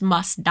people just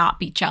must not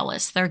be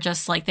jealous. They're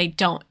just like, they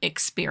don't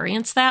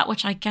experience that,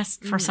 which I guess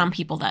for some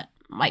people that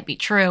might be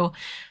true.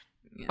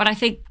 Yeah. But I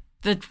think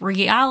the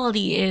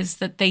reality is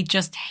that they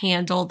just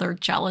handle their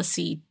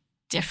jealousy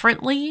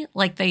differently.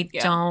 Like, they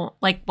don't,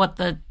 like what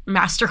the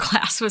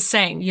masterclass was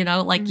saying, you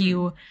know, like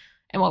you,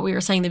 and what we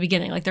were saying in the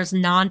beginning, like there's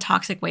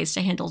non-toxic ways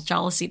to handle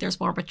jealousy. There's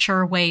more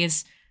mature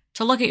ways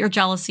to look at your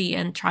jealousy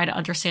and try to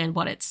understand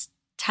what it's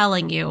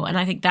telling you. And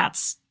I think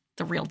that's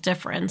the real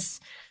difference.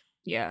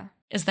 Yeah.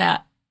 Is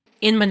that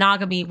in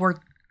monogamy, we're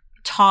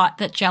taught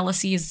that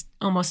jealousy is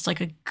almost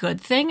like a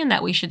good thing and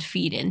that we should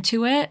feed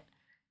into it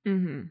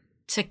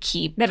to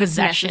keep that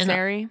possession. Is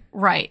necessary.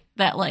 Right.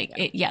 That like,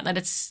 that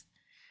it's,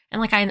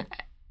 and like I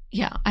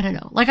don't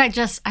know. Like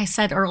I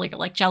said earlier,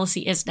 like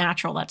jealousy is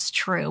natural. That's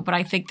true. But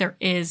I think there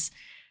is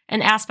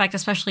an aspect,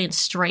 especially in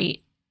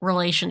straight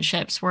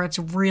relationships, where it's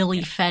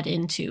really fed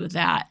into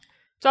that.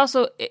 It's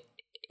also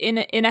in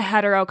a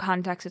hetero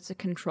context, it's a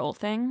control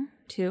thing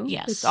too.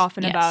 Yes. It's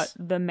often about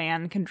the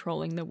man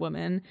controlling the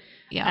woman.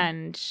 Yeah.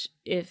 And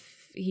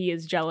if he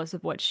is jealous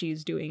of what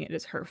she's doing, it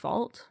is her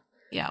fault.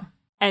 Yeah.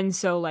 And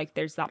so like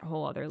there's that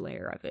whole other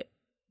layer of it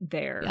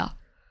there. Yeah.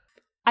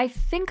 I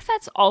think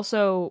that's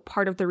also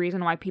part of the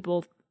reason why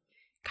people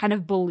kind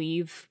of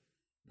believe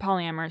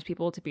polyamorous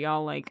people to be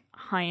all like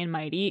high and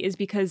mighty, is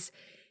because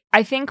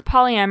I think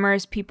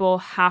polyamorous people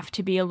have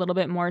to be a little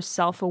bit more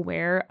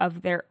self-aware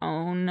of their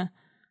own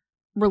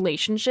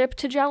relationship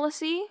to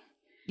jealousy.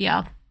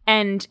 Yeah.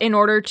 And in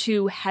order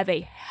to have a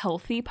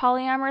healthy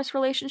polyamorous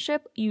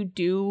relationship, you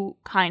do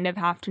kind of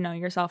have to know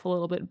yourself a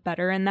little bit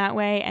better in that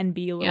way and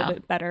be a little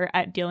bit better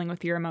at dealing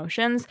with your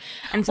emotions.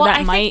 And so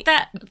I think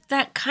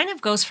that kind of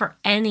goes for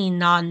any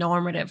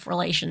non-normative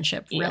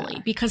relationship,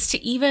 really, because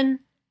to even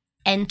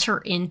enter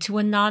into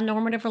a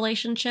non-normative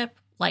relationship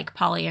like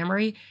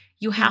polyamory,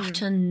 you have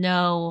to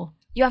know.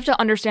 You have to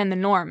understand the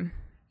norm.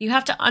 You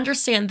have to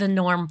understand the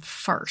norm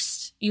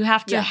first. You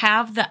have to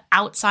have the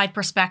outside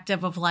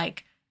perspective of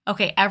like,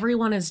 okay,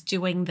 everyone is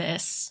doing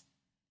this,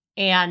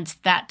 and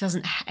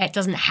it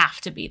doesn't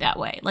have to be that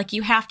way. Like,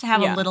 you have to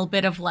have a little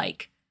bit of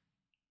like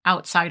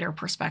outsider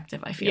perspective,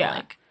 I feel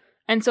like.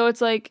 And so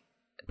it's like,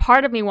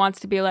 part of me wants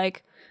to be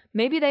like,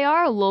 maybe they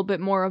are a little bit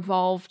more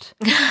evolved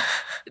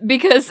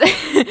because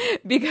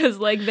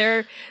like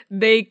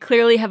they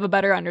clearly have a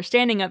better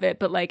understanding of it,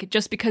 but like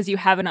just because you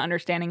have an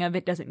understanding of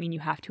it doesn't mean you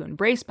have to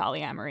embrace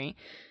polyamory.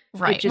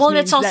 Right. It just Well,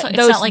 means it's also that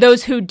it's not like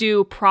those who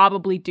do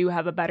probably do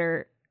have a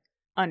better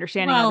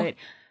understanding of it.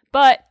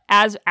 But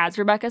as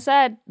Rebecca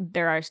said,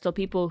 there are still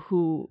people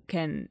who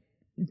can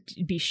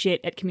be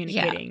shit at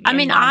communicating. I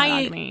mean,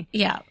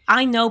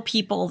 I know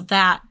people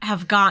that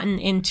have gotten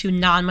into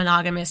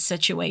non-monogamous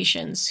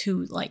situations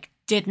who like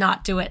did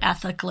not do it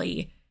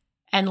ethically,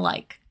 and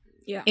like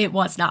it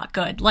was not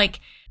good. Like,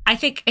 I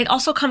think it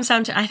also comes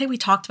down to, I think we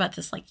talked about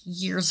this like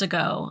years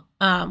ago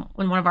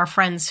when one of our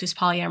friends who's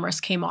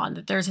polyamorous came on,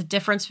 that there's a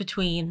difference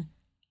between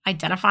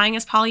identifying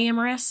as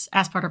polyamorous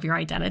as part of your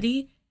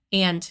identity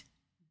and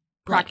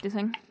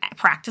practicing.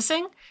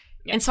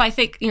 Yeah. And so I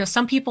think, you know,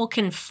 some people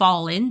can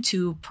fall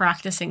into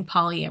practicing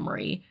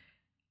polyamory,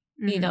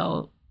 you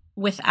know,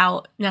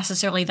 without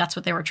necessarily that's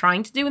what they were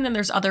trying to do. And then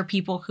there's other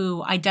people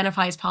who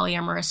identify as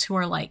polyamorous who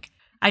are like,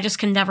 I just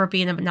can never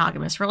be in a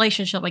monogamous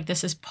relationship. Like,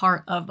 this is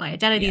part of my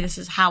identity. Yeah. This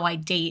is how I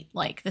date.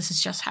 Like, this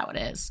is just how it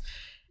is.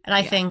 And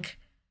I think,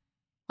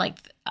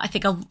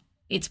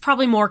 it's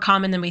probably more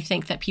common than we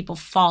think that people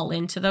fall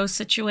into those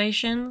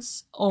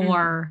situations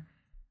or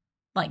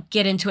like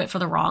get into it for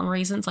the wrong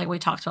reasons. Like we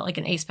talked about, like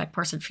an aspec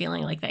person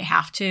feeling like they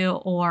have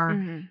to,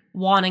 or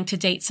wanting to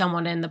date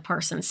someone and the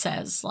person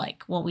says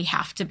like, well, we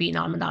have to be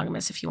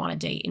non-monogamous if you want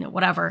to date, you know,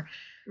 whatever.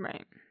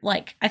 Right.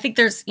 Like, I think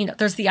there's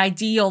the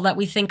ideal that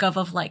we think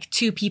of like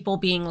two people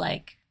being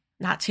like,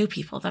 not two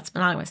people, that's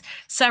monogamous.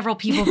 Several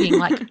people being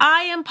like,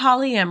 I am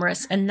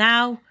polyamorous and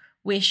now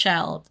we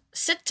shall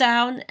sit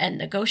down and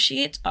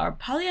negotiate our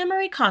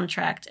polyamory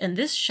contract and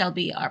this shall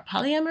be our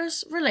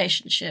polyamorous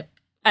relationship.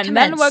 And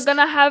then we're going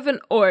to have an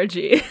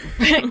orgy.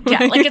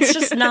 Yeah, like it's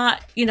just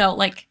not, you know,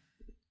 like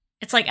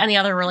it's like any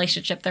other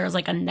relationship. There's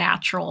like a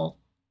natural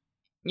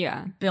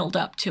build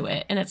up to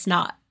it. And it's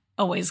not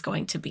always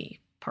going to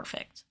be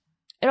perfect.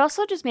 It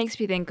also just makes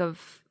me think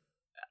of,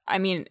 I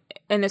mean,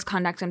 in this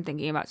context, I'm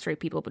thinking about straight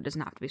people, but it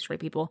doesn't have to be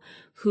straight people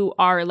who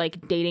are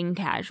like dating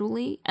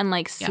casually and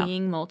like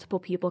seeing multiple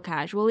people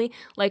casually.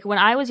 Like when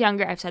I was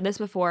younger, I've said this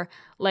before,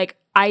 like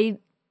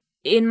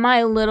in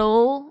my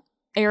little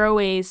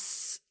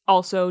Aroways,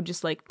 also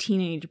just like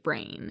teenage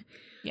brain.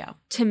 Yeah.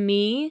 To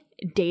me,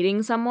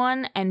 dating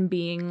someone and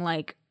being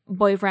like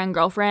boyfriend,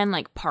 girlfriend,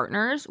 like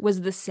partners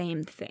was the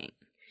same thing.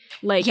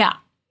 Like, yeah.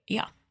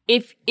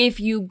 If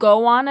you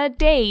go on a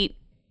date,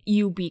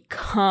 you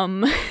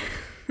become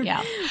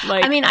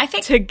like, I mean, I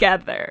think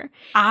together.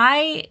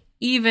 I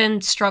even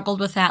struggled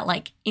with that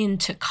like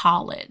into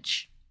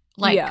college.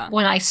 Like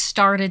when I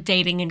started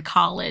dating in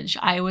college,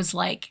 I was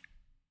like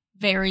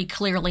very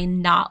clearly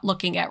not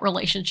looking at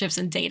relationships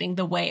and dating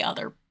the way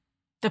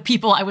the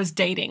people I was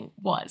dating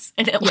was.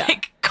 And it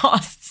like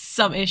caused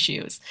some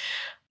issues.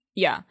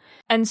 Yeah.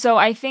 And so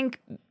I think,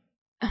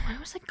 where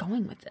was I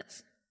going with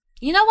this?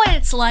 You know what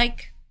it's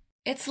like?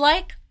 It's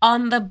like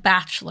on The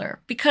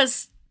Bachelor,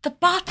 because The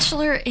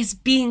Bachelor is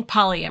being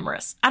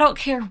polyamorous. I don't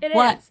care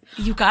what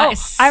you guys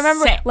say. I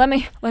remember.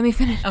 Let me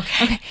finish.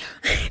 Okay.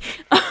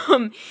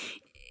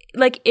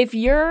 Like if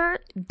you're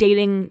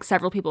dating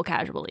several people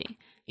casually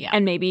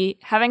and maybe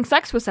having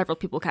sex with several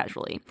people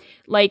casually,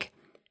 like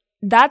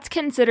that's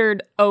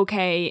considered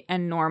okay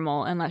and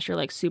normal unless you're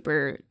like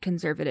super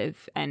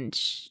conservative and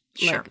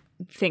like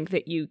think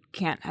that you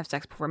can't have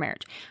sex before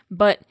marriage.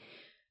 But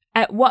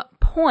at what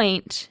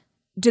point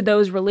do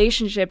those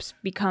relationships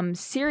become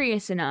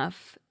serious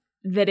enough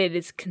that it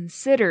is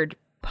considered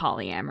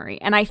polyamory?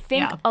 And I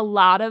think a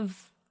lot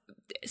of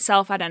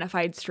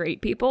self-identified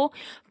straight people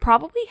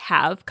probably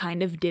have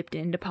kind of dipped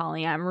into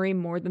polyamory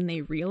more than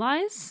they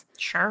realize.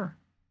 Sure.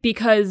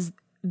 Because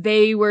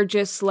they were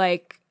just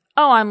like,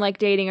 oh, I'm like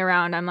dating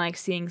around. I'm like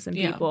seeing some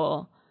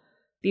people.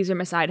 These are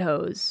my side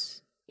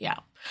hoes. Yeah.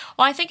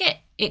 Well, I think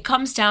it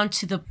comes down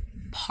to the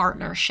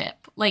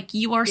partnership. Like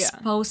you are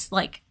supposed,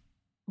 like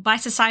by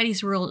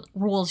society's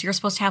rules, you're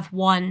supposed to have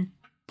one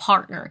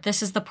partner.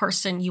 This is the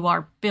person you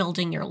are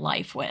building your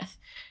life with.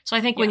 So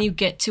I think when you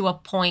get to a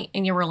point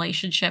in your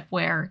relationship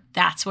where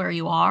that's where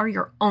you are,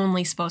 you're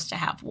only supposed to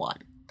have one.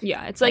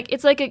 Yeah, it's like a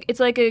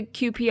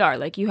QPR.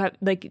 Like you have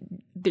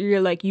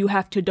you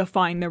have to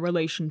define the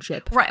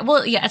relationship. Right.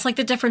 Well, yeah, it's like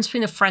the difference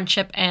between a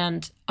friendship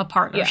and a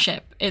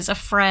partnership is a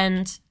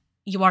friend,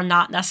 you are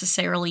not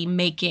necessarily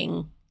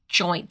making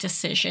joint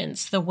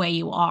decisions the way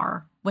you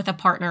are with a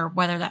partner,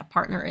 whether that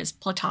partner is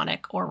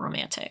platonic or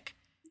romantic.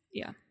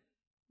 Yeah.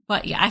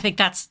 But yeah, I think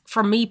that's,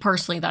 for me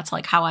personally, that's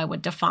like how I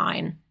would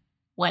define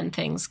when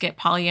things get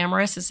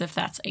polyamorous, is if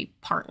that's a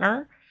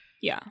partner.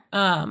 Yeah.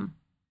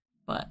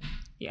 But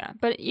yeah,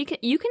 but you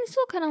can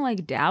still kind of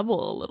like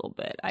dabble a little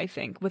bit, I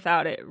think,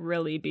 without it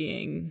really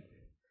being.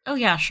 Oh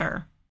yeah,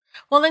 sure.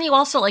 Well, then you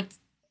also like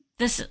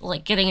this,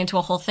 like getting into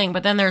a whole thing,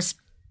 but then there's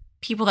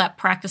people that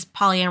practice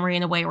polyamory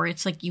in a way where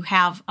it's like you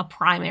have a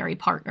primary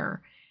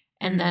partner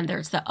and then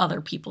there's the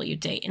other people you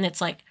date. And it's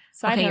like,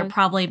 you're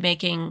probably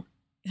making,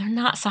 they're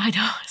not side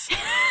hoes.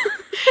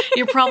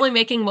 you're probably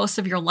making most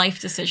of your life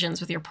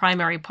decisions with your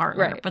primary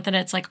partner. Right. But then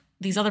it's like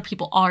these other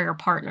people are your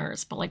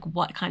partners. But like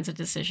what kinds of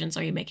decisions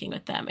are you making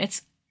with them?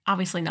 It's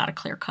obviously not a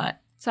clear cut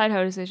Side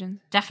hoe decisions.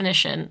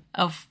 definition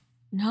of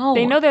no.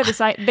 They know they're the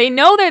side. They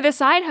know they're the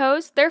side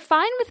hoes. They're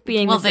fine with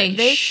being. Well,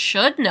 they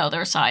should know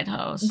they're side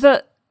hoes.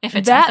 If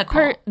it's that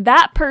ethical.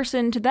 that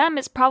person to them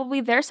is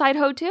probably their side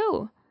hoe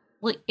too.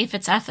 Well, if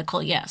it's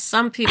ethical, yes.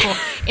 Some people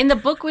in the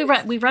book we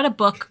read a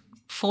book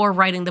for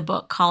writing the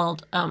book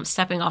called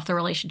Stepping Off the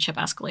Relationship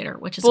Escalator,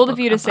 which is bold of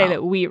you to say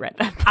that we read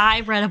that book.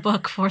 I read a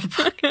book for the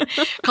book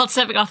called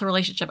Stepping Off the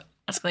Relationship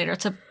Escalator.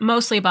 It's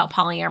mostly about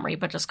polyamory,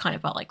 but just kind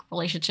of about like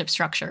relationship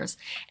structures.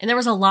 And there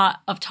was a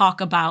lot of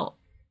talk about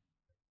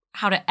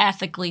how to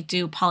ethically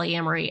do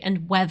polyamory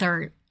and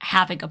whether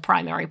having a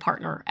primary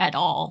partner at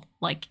all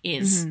like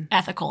is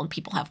ethical, and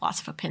people have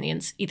lots of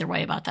opinions either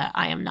way about that.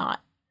 I am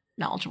not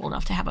knowledgeable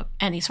enough to have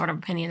any sort of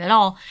opinion at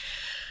all.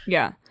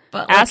 Yeah.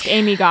 But ask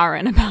Amy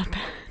Garin about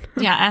that.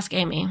 Yeah, ask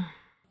Amy.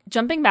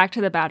 Jumping back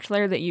to The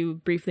Bachelor that you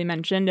briefly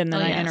mentioned and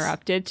then I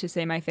interrupted to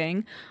say my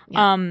thing.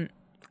 Yeah.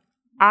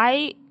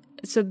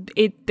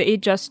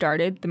 It just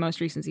started, the most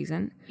recent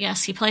season.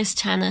 Yes, he plays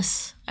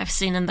tennis. I've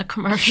seen in the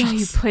commercials. Yeah,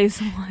 he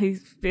plays.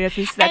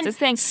 That's his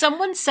thing.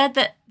 Someone said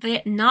that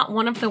not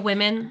one of the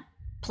women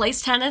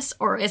plays tennis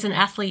or is an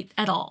athlete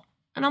at all,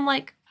 and I'm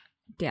like,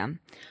 damn,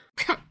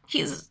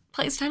 he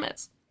plays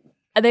tennis.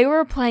 They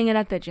were playing it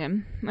at the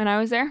gym when I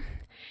was there,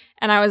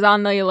 and I was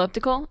on the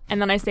elliptical,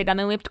 and then I stayed on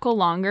the elliptical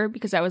longer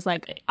because I was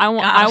like, I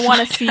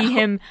want to see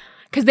him.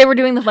 Because they were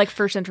doing the like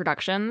first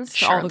introductions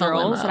to all the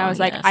girls, limo, and I was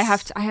like, I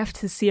have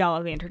to see all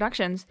of the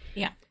introductions.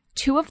 Yeah,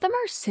 2 of them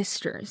are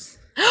sisters,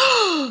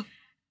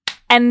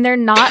 and they're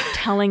not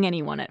telling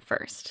anyone at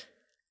first.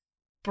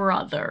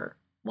 Brother,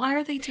 why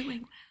are they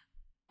doing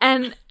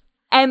that?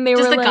 And they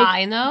Does were the like,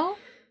 guy know?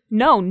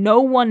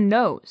 No one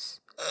knows.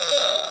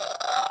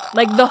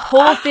 Like the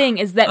whole thing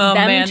is that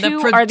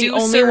two are the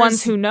only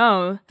ones who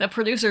know. The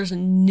producers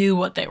knew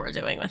what they were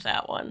doing with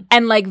that one,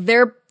 and like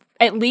they're.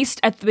 At least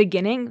at the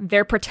beginning,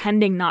 they're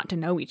pretending not to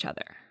know each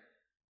other.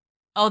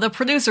 Oh, the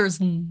producers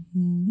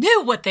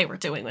knew what they were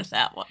doing with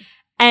that one.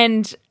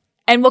 And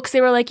because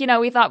they were like,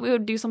 we thought we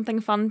would do something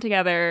fun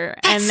together.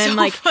 That's and then so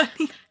like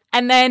funny.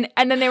 and then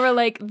they were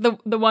like the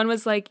one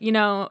was like,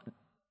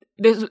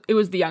 it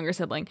was the younger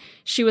sibling.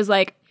 She was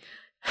like,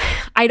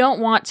 I don't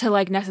want to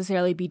like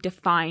necessarily be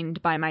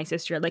defined by my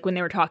sister. Like when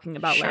they were talking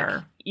about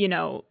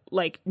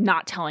like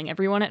not telling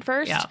everyone at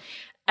first. Yeah.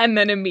 And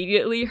then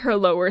immediately her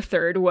lower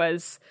third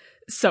was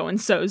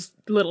so-and-so's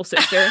little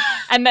sister.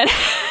 and then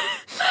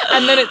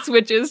it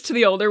switches to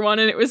the older one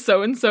and it was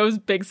so-and-so's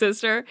big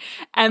sister.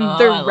 And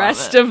the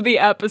rest of the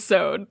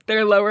episode,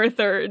 their lower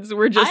thirds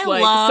were just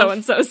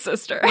so-and-so's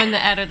sister. When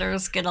the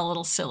editors get a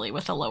little silly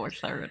with the lower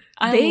third.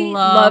 They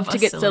love to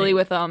get silly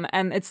with them,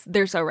 and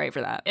they're so right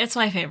for that. It's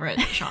my favorite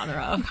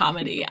genre of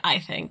comedy, I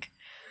think.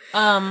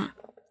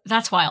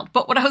 That's wild.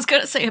 But what I was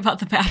going to say about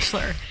The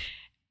Bachelor,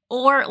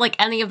 or like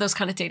any of those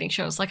kind of dating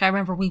shows, like I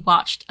remember we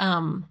watched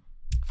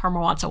Farmer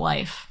Wants a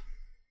Wife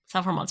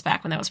several months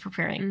back when I was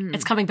preparing. Mm.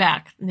 It's coming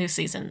back, new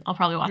season. I'll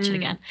probably watch it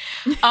again.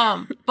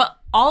 But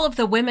all of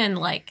the women,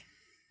 like,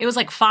 it was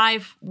like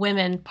 5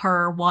 women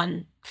per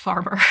one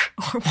farmer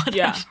or whatever.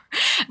 Yeah.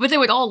 But they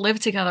would all live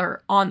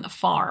together on the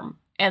farm.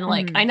 And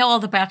like, I know all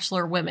the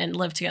Bachelor women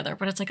live together,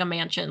 but it's like a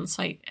mansion,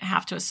 so I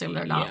have to assume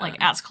they're not like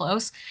as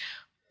close.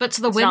 But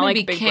so the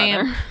women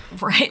became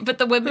right, but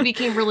the women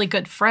became really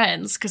good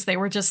friends because they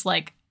were just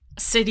like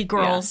city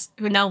girls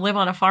who now live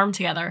on a farm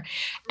together.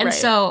 And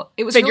so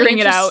it was figuring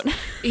really it out.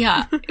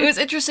 Yeah. It was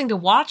interesting to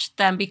watch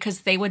them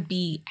because they would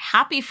be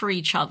happy for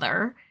each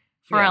other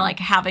for like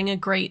having a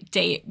great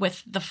date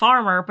with the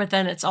farmer, but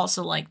then it's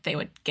also like they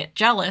would get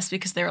jealous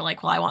because they were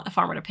like, well, I want the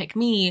farmer to pick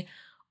me.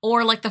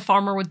 Or like the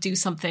farmer would do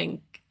something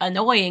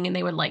annoying and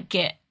they would like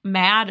get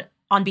mad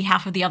on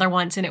behalf of the other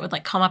ones, and it would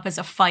like come up as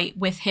a fight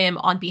with him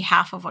on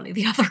behalf of one of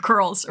the other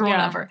girls or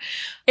whatever.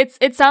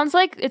 It sounds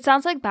like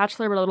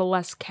Bachelor, but a little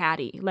less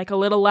catty, like a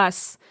little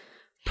less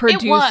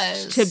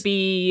produced to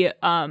be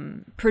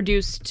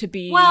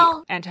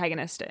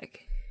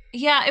antagonistic.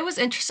 Yeah, it was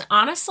interesting,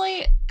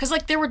 honestly, because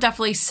like there were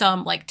definitely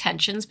some like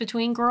tensions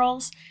between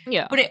girls.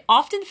 Yeah, but it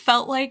often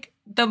felt like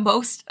the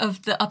most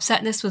of the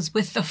upsetness was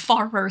with the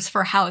farmers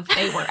for how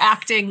they were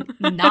acting,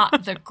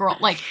 not the girl.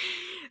 Like.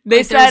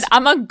 They said,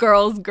 I'm a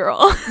girl's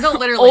girl. No,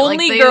 literally.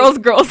 Only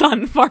girls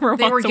on Farmer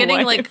Wants a Wife. They were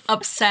getting, like,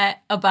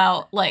 upset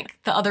about,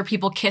 like, the other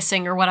people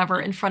kissing or whatever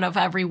in front of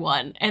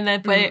everyone. And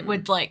then, but it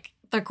would, like,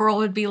 the girl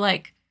would be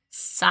like,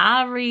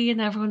 sorry,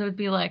 and everyone would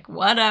be like,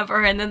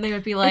 whatever. And then they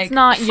would be like, it's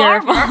not your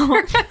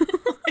fault.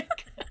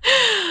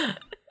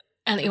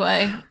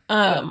 Anyway.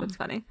 That's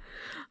funny.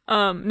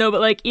 No,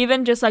 but, like,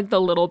 even just, like,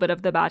 the little bit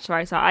of The Bachelor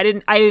I saw, I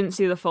didn't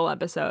see the full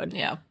episode.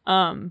 Yeah.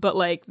 But,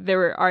 like, they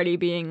were already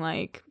being,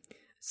 like,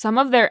 some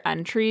of their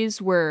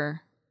entries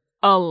were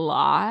a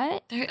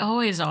lot. They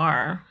always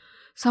are.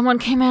 Someone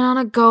came in on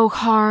a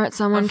go-kart.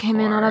 Someone came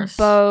in on a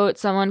boat.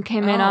 Someone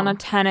came in on a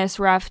tennis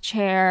ref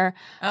chair.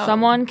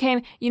 Someone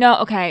came...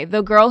 okay,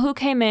 the girl who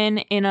came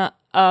in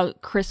a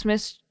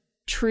Christmas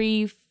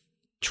tree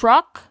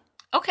truck.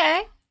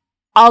 Okay.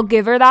 I'll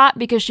give her that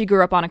because she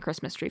grew up on a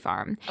Christmas tree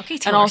farm. Okay,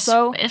 Taylor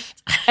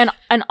Swift.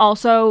 and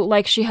also,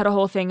 like, she had a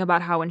whole thing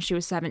about how when she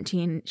was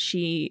 17,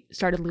 she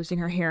started losing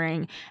her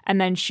hearing,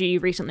 and then she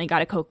recently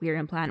got a cochlear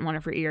implant in one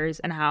of her ears,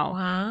 and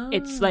how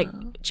it's, like,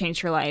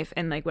 changed her life,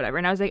 and, like, whatever.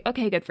 And I was like,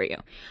 okay, good for you.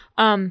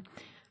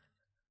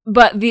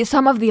 But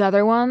some of the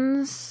other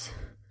ones...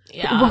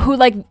 Yeah. Who,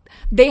 like,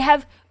 they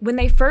have... When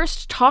they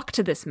first talk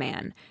to this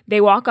man, they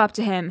walk up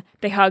to him,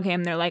 they hug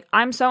him, they're like,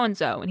 I'm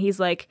so-and-so. And he's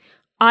like...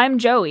 I'm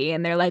Joey,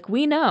 and they're like,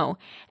 we know.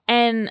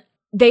 And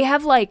they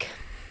have, like,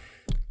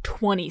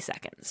 20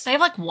 seconds. They have,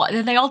 like, what?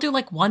 They all do,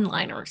 like,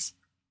 one-liners.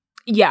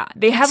 Yeah,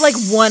 they have, like,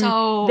 one...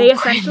 So they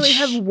essentially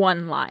have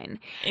one line.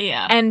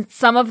 Yeah. And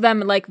some of them,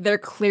 like, they're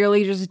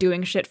clearly just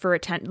doing shit for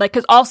attention. Like,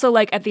 because also,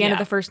 like, at the end of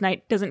the first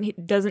night,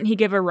 doesn't he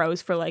give a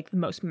rose for, like, the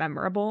most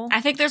memorable?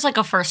 I think there's, like,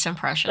 a first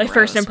impression like, rose.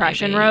 First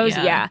impression maybe. rose,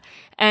 yeah.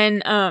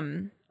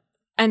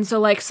 And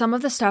so, like, some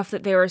of the stuff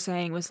that they were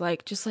saying was,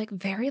 like, just, like,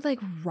 very, like,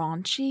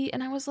 raunchy.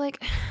 And I was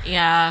like...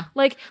 Yeah.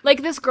 Like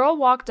this girl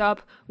walked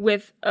up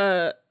with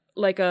a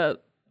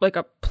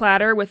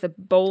platter with a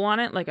bowl on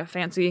it, like a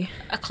fancy...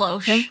 A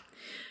cloche. Thing.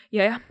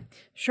 Yeah,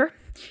 sure.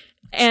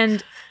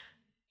 And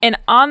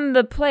on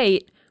the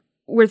plate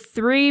were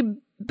 3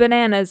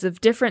 bananas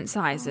of different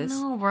sizes.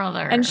 Oh, no,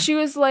 brother. And she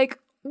was like,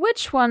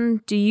 which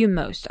one do you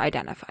most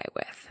identify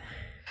with?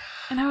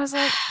 And I was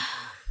like...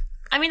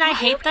 I mean, I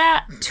hate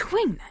that.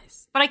 Doing this.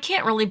 But I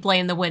can't really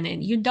blame the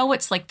women. You know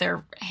it's like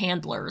their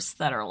handlers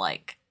that are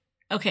like,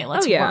 okay,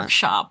 let's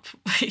workshop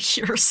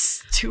your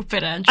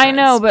stupid entrance. I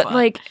know, but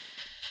like,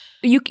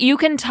 you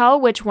can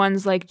tell which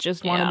ones like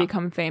just want to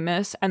become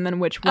famous, and then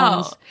which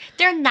ones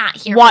they're not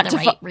here for the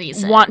right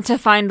reason. Want to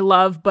find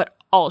love, but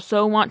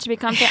also want to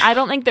become famous. I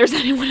don't think there's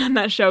anyone on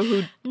that show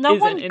who no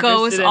one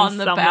goes on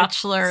The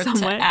Bachelor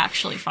to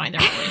actually find a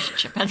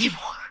relationship anymore.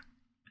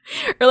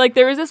 Or like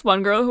there was this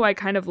one girl who I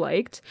kind of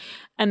liked,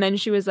 and then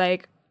she was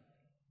like,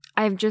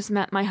 I've just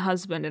met my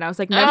husband. And I was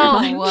like, never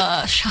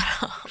mind.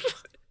 Shut up.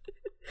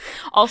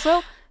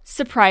 Also,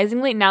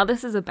 surprisingly, now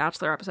this is a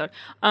Bachelor episode.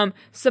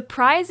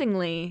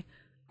 Surprisingly,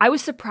 I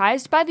was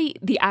surprised by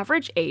the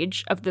average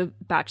age of the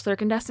Bachelor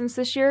contestants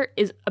this year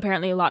is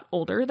apparently a lot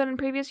older than in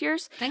previous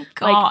years. Thank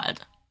God. Like,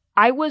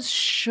 I was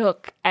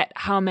shook at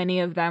how many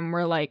of them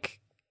were like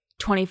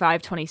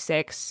 25,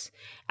 26.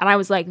 And I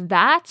was like,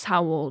 that's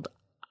how old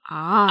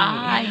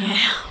I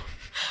am.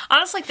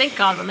 Honestly, thank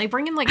God. When they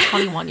bring in like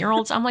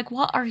 21-year-olds, I'm like,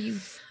 what are you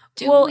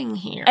doing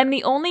here? And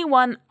the only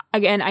one,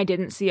 again, I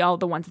didn't see all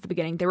the ones at the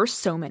beginning. There were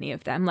so many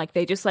of them. Like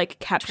they just like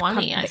kept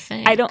 20, I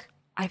think.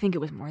 I think it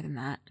was more than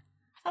that.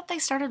 I thought they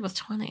started with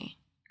 20.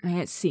 I mean,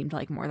 it seemed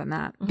like more than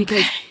that.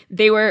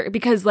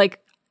 Because like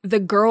the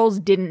girls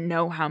didn't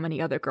know how many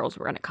other girls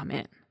were gonna come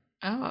in.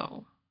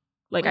 Oh.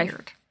 Like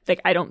weird.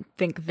 I don't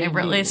think they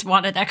really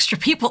wanted extra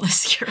people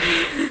this year.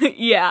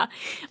 Yeah.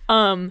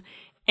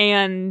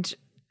 And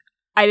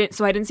I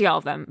didn't see all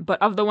of them, but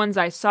of the ones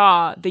I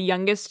saw, the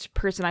youngest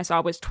person I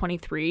saw was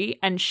 23,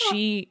 and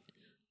she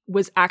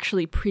was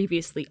actually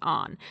previously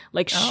on.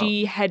 Like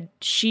she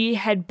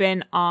had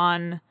been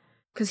on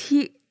because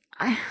he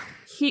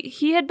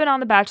had been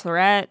on The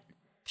Bachelorette.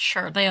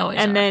 Sure, they always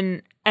are.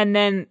 And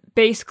then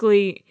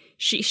basically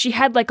she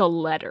had like a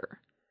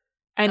letter,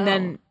 and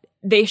then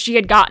she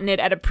had gotten it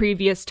at a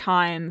previous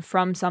time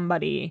from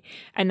somebody,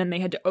 and then they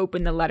had to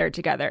open the letter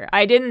together.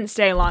 I didn't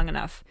stay long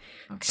enough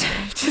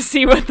to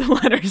see what the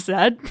letter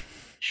said.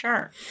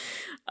 Sure.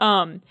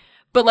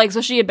 But like,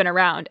 so she had been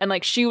around, and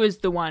like she was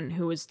the one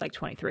who was like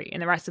 23,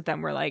 and the rest of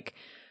them were like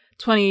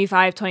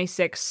 25,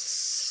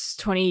 26,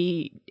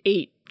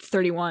 28,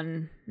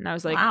 31. And I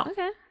was like, wow.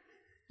 Okay.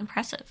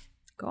 Impressive.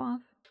 Go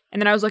off.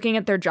 And then I was looking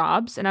at their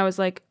jobs, and I was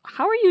like,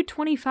 how are you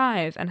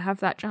 25 and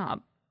have that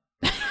job?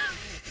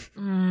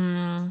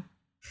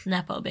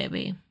 Nepo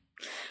baby.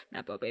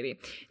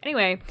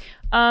 Anyway,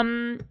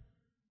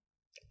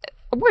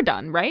 we're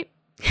done, right?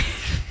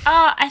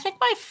 I think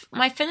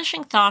my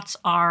finishing thoughts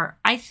are,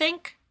 I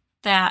think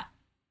that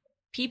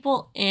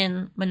people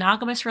in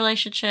monogamous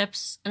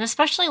relationships, and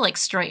especially like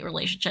straight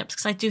relationships,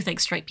 because I do think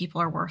straight people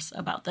are worse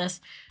about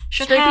this.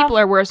 People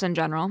are worse in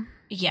general.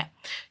 Yeah.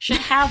 Should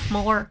have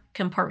more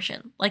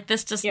compersion. Like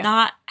this does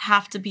not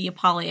have to be a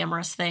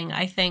polyamorous thing,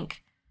 I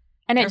think.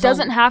 And it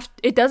doesn't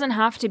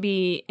have to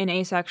be an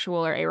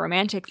asexual or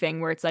aromantic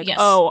thing where it's like,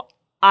 oh,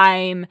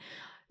 I'm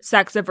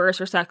sex averse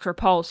or sex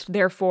repulsed,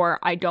 therefore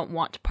I don't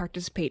want to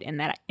participate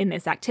in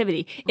this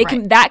activity.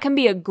 That can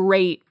be a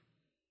great,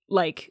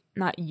 like,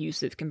 not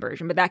use of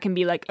compersion, but that can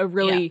be like a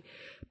really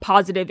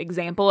positive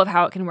example of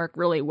how it can work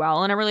really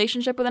well in a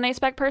relationship with an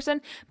aspec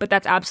person, but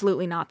that's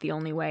absolutely not the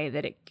only way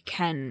that it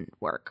can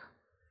work.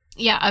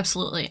 Yeah,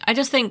 absolutely. I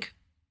just think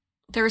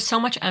there is so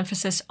much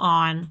emphasis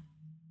on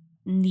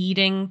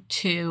needing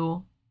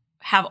to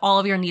have all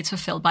of your needs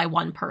fulfilled by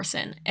one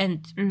person,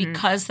 and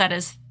because that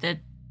is the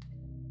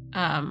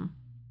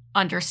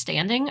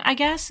understanding, I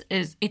guess,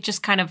 is it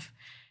just kind of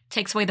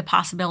takes away the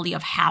possibility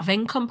of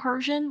having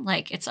compersion.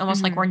 Like it's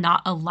almost like we're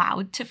not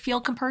allowed to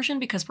feel compersion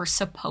because we're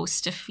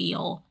supposed to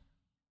feel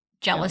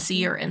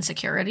jealousy or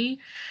insecurity.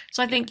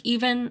 So I think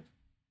even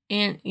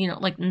in,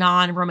 like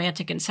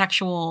non-romantic and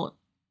sexual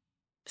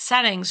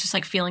settings, just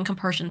like feeling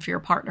compersion for your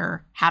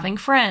partner, having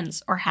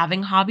friends or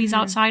having hobbies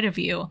outside of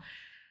you.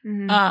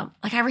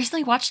 Like I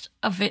recently watched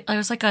it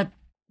was like a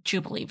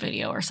Jubilee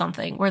video or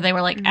something where they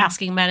were like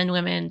asking men and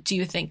women, do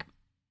you think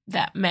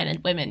that men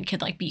and women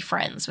could like be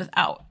friends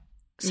without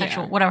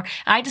sexual whatever?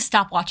 And I had to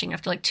stop watching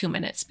after like 2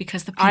 minutes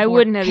because the people I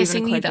wouldn't have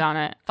even clicked on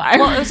it.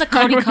 Well, it was a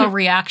Cody Co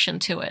reaction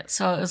to it,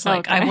 so it was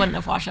like I wouldn't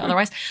have watched it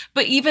otherwise.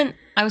 But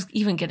I was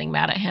even getting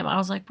mad at him. I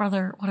was like,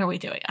 brother, what are we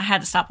doing? I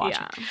had to stop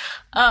watching.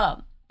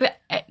 But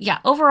yeah,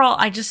 overall,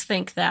 I just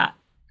think that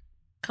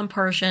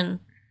compersion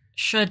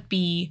should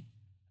be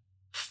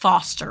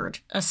fostered,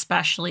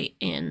 especially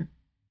in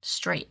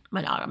straight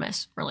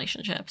monogamous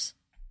relationships.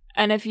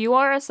 And if you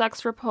are a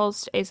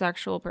sex-repulsed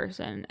asexual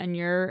person and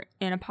you're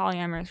in a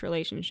polyamorous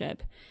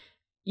relationship,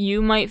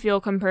 you might feel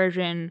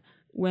compersion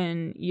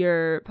when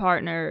your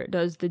partner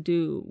does the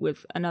do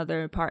with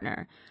another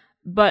partner.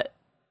 But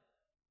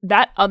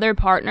that other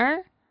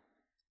partner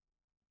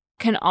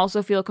can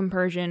also feel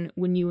compersion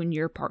when you and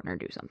your partner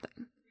do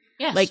something.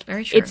 Yes, like,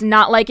 very true. It's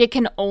not like it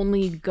can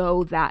only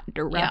go that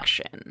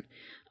direction.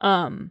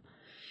 Yeah.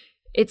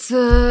 It's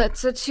a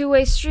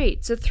two-way street.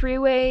 It's a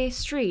three-way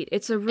street.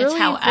 It's a really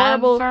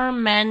horrible,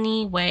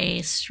 many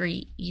way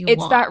street you want.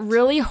 It's that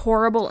really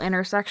horrible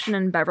intersection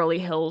in Beverly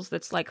Hills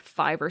that's like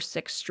 5 or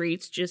 6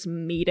 streets just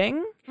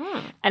meeting.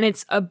 And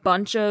it's a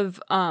bunch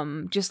of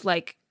just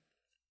like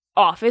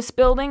office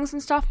buildings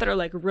and stuff that are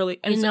like really,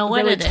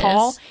 really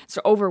tall. Is? It's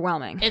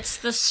overwhelming. It's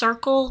the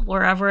circle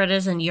wherever it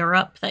is in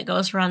Europe that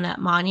goes around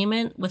that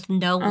monument with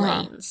no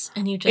lanes,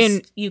 and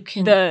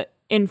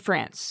in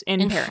France,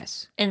 in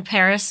Paris. In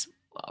Paris,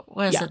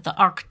 what is it? The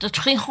Arc de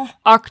Triomphe.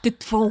 Arc de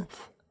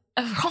Triomphe.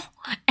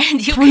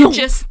 And you can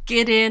just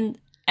get in,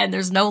 and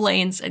there's no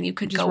lanes, and you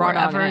could just go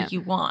wherever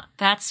you want.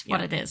 That's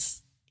what it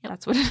is. Yep.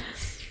 That's what it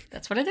is.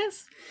 That's what it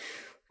is.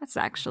 That's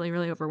actually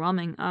really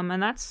overwhelming.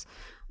 And that's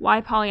why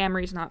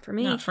polyamory is not for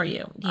me. Not for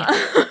you. Yeah.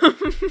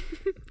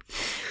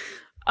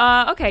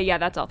 Okay, yeah,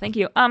 that's all. Thank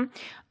you.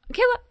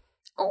 Kayla,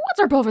 what's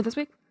our poll for this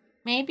week?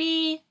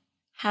 Maybe,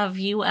 have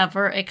you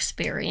ever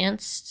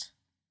experienced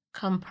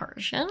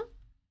compersion?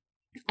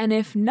 And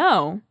if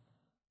no,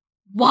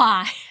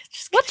 why?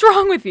 What's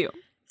wrong with you?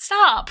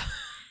 Stop.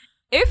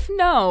 If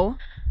no,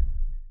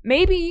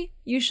 maybe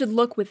you should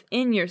look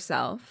within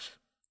yourself.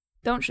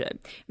 Don't should.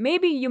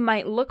 Maybe you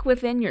might look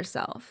within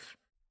yourself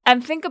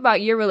and think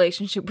about your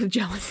relationship with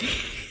jealousy.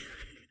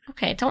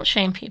 Okay, don't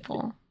shame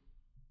people.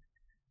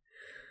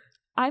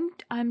 I'm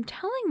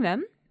telling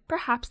them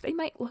perhaps they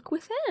might look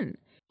within.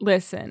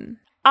 Listen,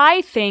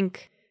 I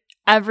think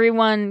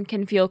everyone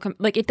can feel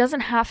like it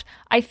doesn't have.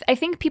 I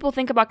think people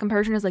think about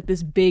compersion as like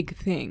this big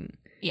thing.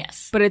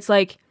 Yes, but it's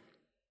like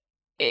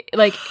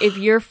if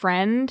your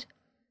friend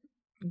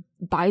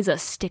buys a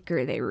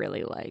sticker they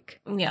really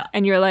like,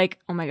 and you're like,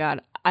 oh my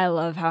god, I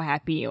love how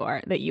happy you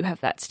are that you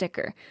have that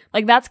sticker.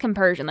 Like that's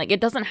compersion. Like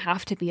it doesn't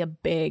have to be a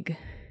big.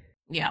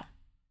 Yeah.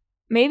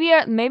 Maybe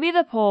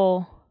the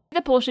poll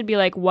should be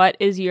like, what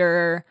is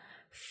your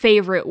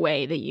favorite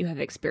way that you have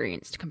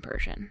experienced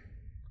compersion?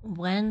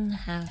 When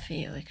have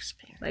you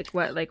experienced?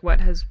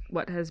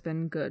 What has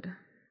been good?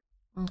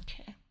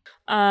 Okay.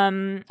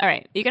 All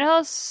right. You can tell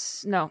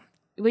us. No.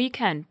 Well, you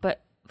can,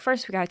 but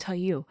first we gotta tell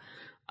you.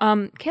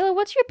 Kayla,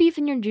 what's your beef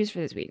and your juice for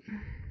this week?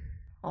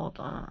 Hold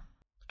on.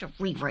 I have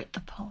to rewrite the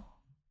poll.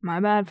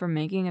 My bad for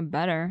making it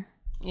better.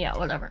 Yeah,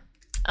 whatever.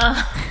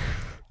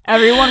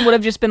 Everyone would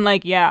have just been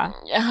like, yeah.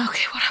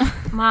 Okay,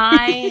 whatever.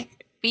 My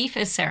beef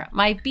is Sarah.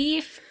 My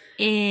beef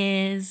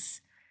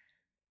is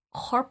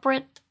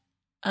corporate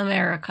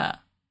America.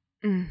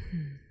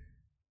 Mm-hmm.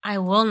 I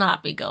will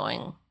not be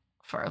going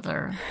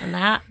further than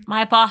that.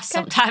 My boss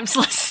sometimes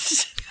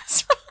listens to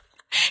this.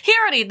 He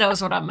already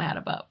knows what I'm mad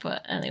about,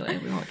 but anyway,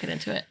 we won't get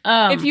into it.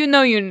 If you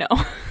know, you know.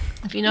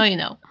 If you know, you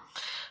know.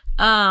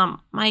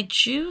 My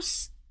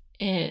juice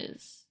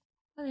is...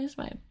 What is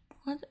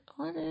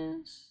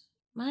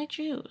my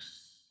juice?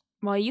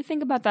 While you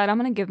think about that, I'm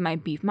going to give my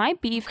beef. My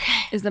beef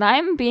is that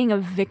I'm being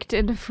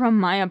evicted from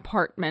my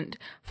apartment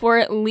for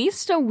at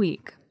least a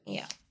week.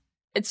 Yeah.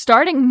 It's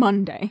starting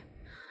Monday.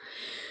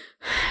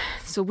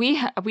 So we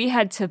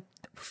had to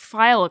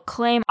file a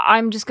claim.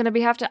 I'm just going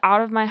to have to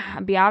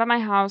be out of my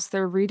house.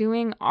 They're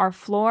redoing our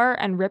floor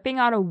and ripping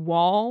out a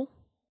wall,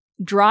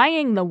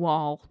 drying the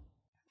wall,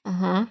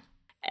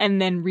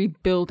 and then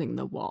rebuilding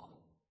the wall.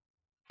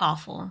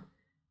 Awful.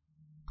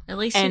 At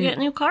least you get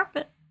new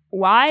carpet.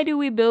 Why do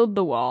we build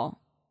the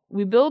wall?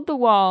 We build the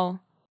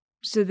wall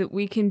so that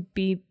we can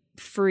be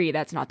free.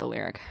 That's not the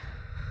lyric.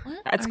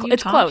 What it's are you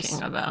talking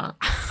close. About?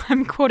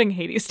 I'm quoting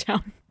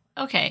Hadestown.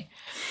 Okay.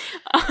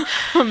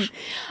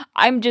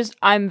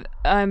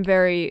 I'm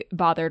very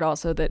bothered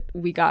also that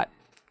we got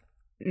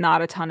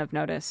not a ton of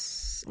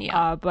notice.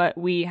 Yeah. But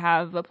we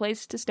have a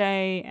place to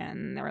stay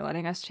and they were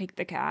letting us take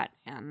the cat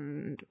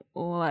and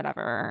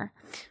whatever.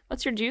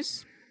 What's your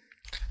juice?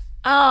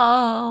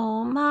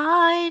 Oh,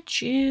 my Hi,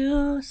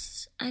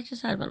 Juice. I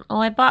just had one.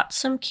 Oh, I bought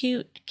some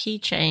cute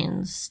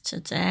keychains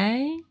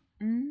today.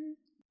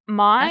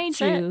 My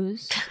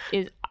juice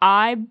is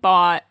I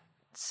bought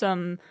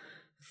some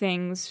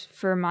things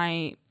for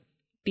my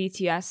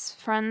BTS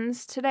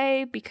friends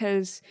today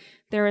because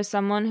there was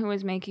someone who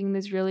was making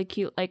these really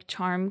cute like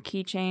charm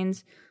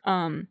keychains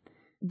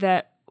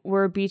that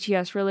were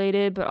BTS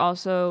related, but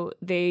also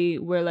they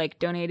were like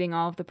donating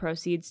all of the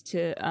proceeds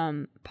to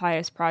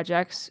pious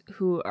projects,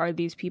 who are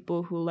these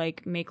people who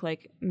like make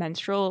like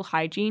menstrual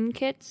hygiene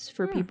kits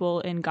for people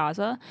in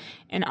Gaza.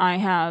 And I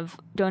have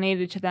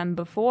donated to them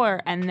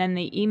before, and then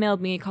they emailed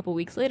me a couple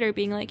weeks later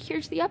being like,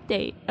 here's the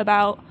update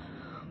about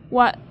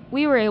what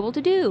we were able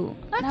to do.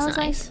 That's and I was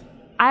nice. like,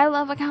 I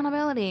love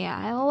accountability.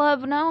 I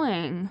love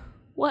knowing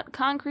what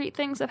concrete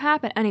things have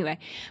happened. Anyway,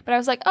 but I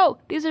was like, oh,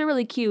 these are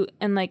really cute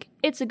and like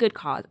it's a good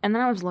cause. And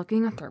then I was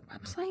looking at their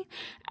website,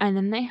 and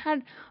then they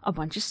had a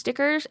bunch of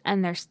stickers,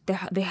 and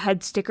they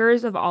had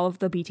stickers of all of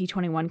the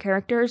BT21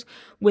 characters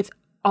with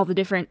all the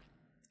different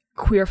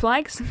queer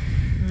flags.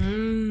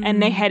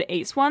 And they had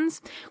ace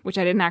ones, which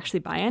I didn't actually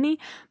buy any,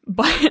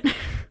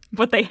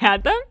 but they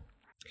had them.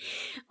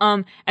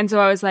 And so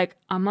I was like,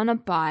 I'm gonna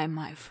buy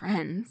my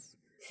friends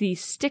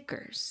these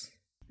stickers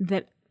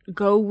that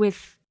go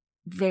with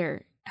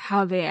their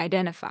how they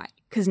identify,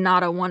 because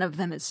not a one of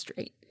them is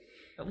straight.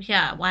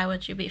 Yeah, why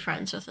would you be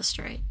friends with a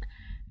straight?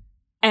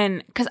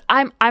 And because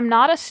I'm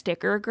not a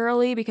sticker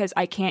girly, because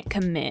I can't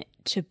commit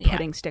to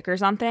putting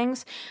stickers on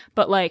things,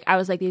 but like I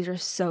was like, these are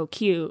so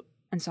cute,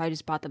 and so I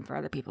just bought them for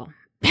other people.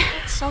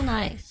 It's so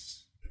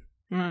nice.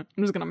 I'm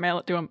just gonna mail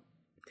it to them.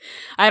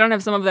 I don't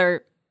have some of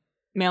their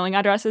mailing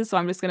addresses, so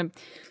I'm just gonna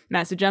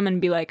message them and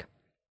be like,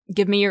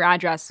 give me your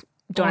address,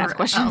 don't ask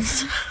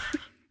questions.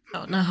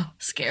 Oh no,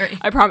 scary.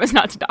 I promise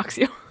not to dox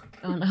you.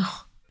 Oh no.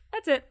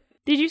 That's it.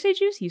 Did you say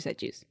juice? You said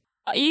juice.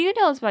 You can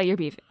tell us about your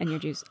beef and your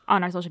juice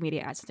on our social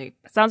media at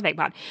Sounds Fake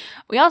Pod.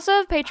 We also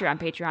have Patreon,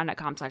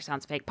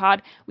 patreon.com/soundsfakepod.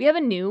 We have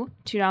a new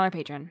 $2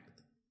 patron.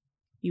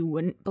 You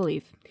wouldn't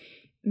believe.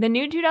 The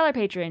new $2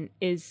 patron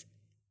is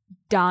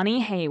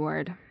Donnie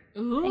Hayward.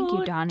 Ooh, thank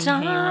you, Donnie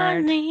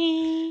Hayward.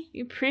 We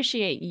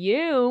appreciate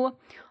you.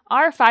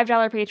 Our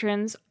 $5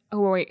 patrons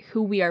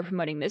who we are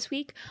promoting this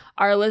week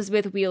are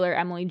Elizabeth Wheeler,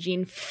 Emily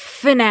Jean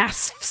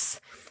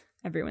Finasfs,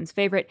 everyone's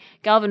favorite,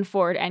 Galvin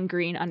Ford, and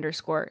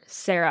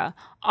Green_Sarah.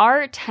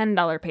 Our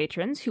 $10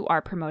 patrons who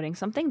are promoting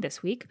something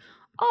this week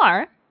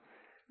are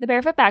the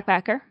Barefoot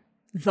Backpacker.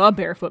 Why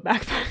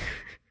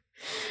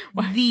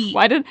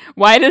did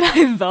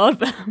I the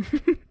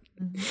them?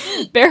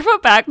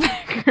 Barefoot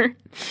Backpacker,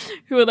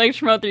 who would like to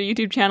promote their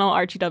YouTube channel,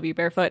 RTW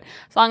Barefoot.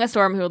 Song of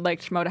Storm, who would like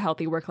to promote a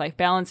healthy work-life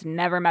balance,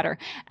 never met her.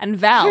 And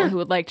Val, who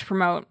would like to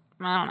promote,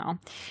 I don't know.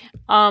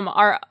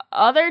 Our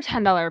other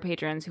 $10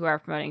 patrons who are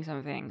promoting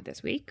something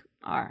this week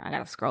are, I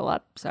gotta scroll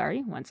up,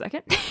 sorry, 1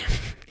 second.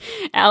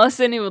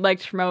 Allison, who would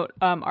like to promote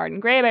Arden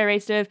Grey by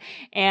Raystive,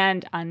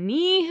 and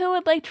Ani, who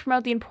would like to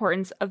promote the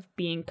importance of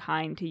being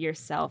kind to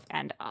yourself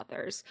and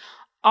others.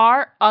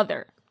 Our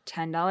other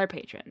 $10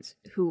 patrons,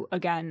 who,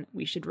 again,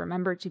 we should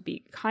remember to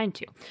be kind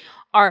to,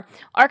 are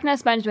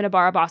Arkness, Benjamin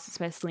Ibarra, Boston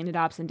Smith, Selena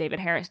Dobson, David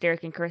Harris,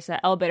 Derek and Carissa,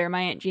 El Bitter,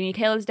 my Aunt Jeannie,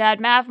 Kayla's dad,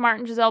 Mav,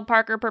 Martin, Giselle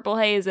Parker, Purple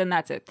Haze, and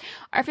that's it.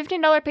 Our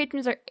 $15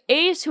 patrons are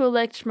Ace, who would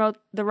like to promote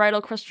the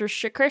Rydal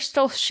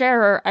Crystal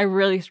Sharer. I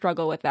really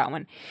struggle with that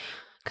one,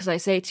 because I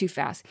say it too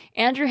fast.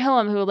 Andrew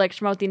Hillam, who would like to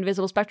promote the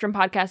Invisible Spectrum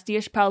podcast.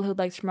 Dia Chappelle, who would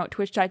like to promote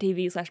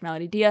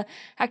twitch.tv/MelodyDia.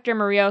 Hector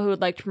Murillo, who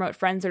would like to promote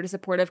friends that are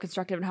supportive,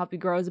 constructive, and help you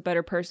grow as a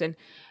better person.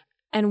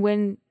 And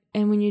when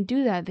you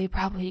do that, they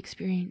probably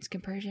experience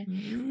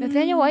compersion.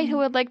 Nathaniel White, who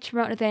would like to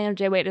promote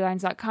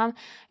NathanielJWhiteDesigns.com.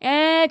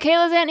 And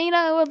Kayla's Aunt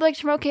Nina, who would like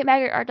to promote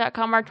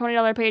KateMaggartArt.com. Our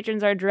 $20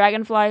 patrons are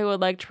Dragonfly, who would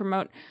like to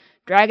promote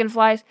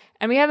Dragonflies.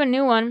 And we have a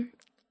new one,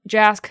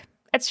 Jask.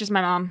 It's just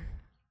my mom.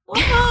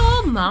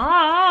 Oh,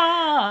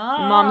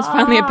 Mom! Mom's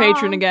finally a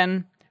patron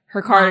again.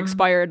 Her card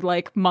expired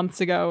like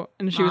months ago,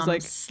 and she was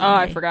like, slay. "Oh,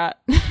 I forgot."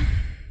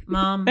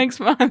 Mom.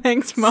 Thanks, Mom.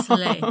 Thanks, Mom.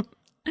 Slay.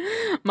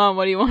 Mom,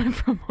 what do you want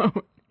to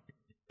promote?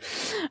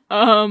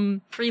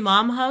 Free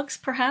mom hugs,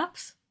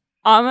 perhaps?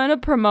 I'm gonna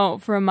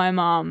promote for my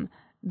mom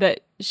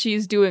that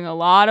she's doing a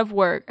lot of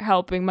work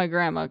helping my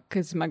grandma,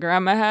 because my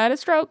grandma had a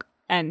stroke,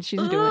 and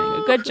she's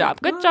doing a good job.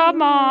 Good job,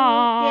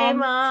 Mom! Yay,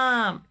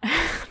 Mom!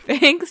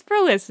 Thanks for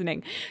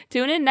listening.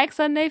 Tune in next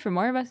Sunday for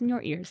more of us in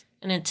your ears.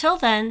 And until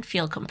then,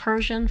 feel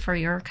compersion for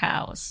your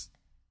cows.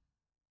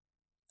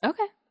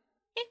 Okay.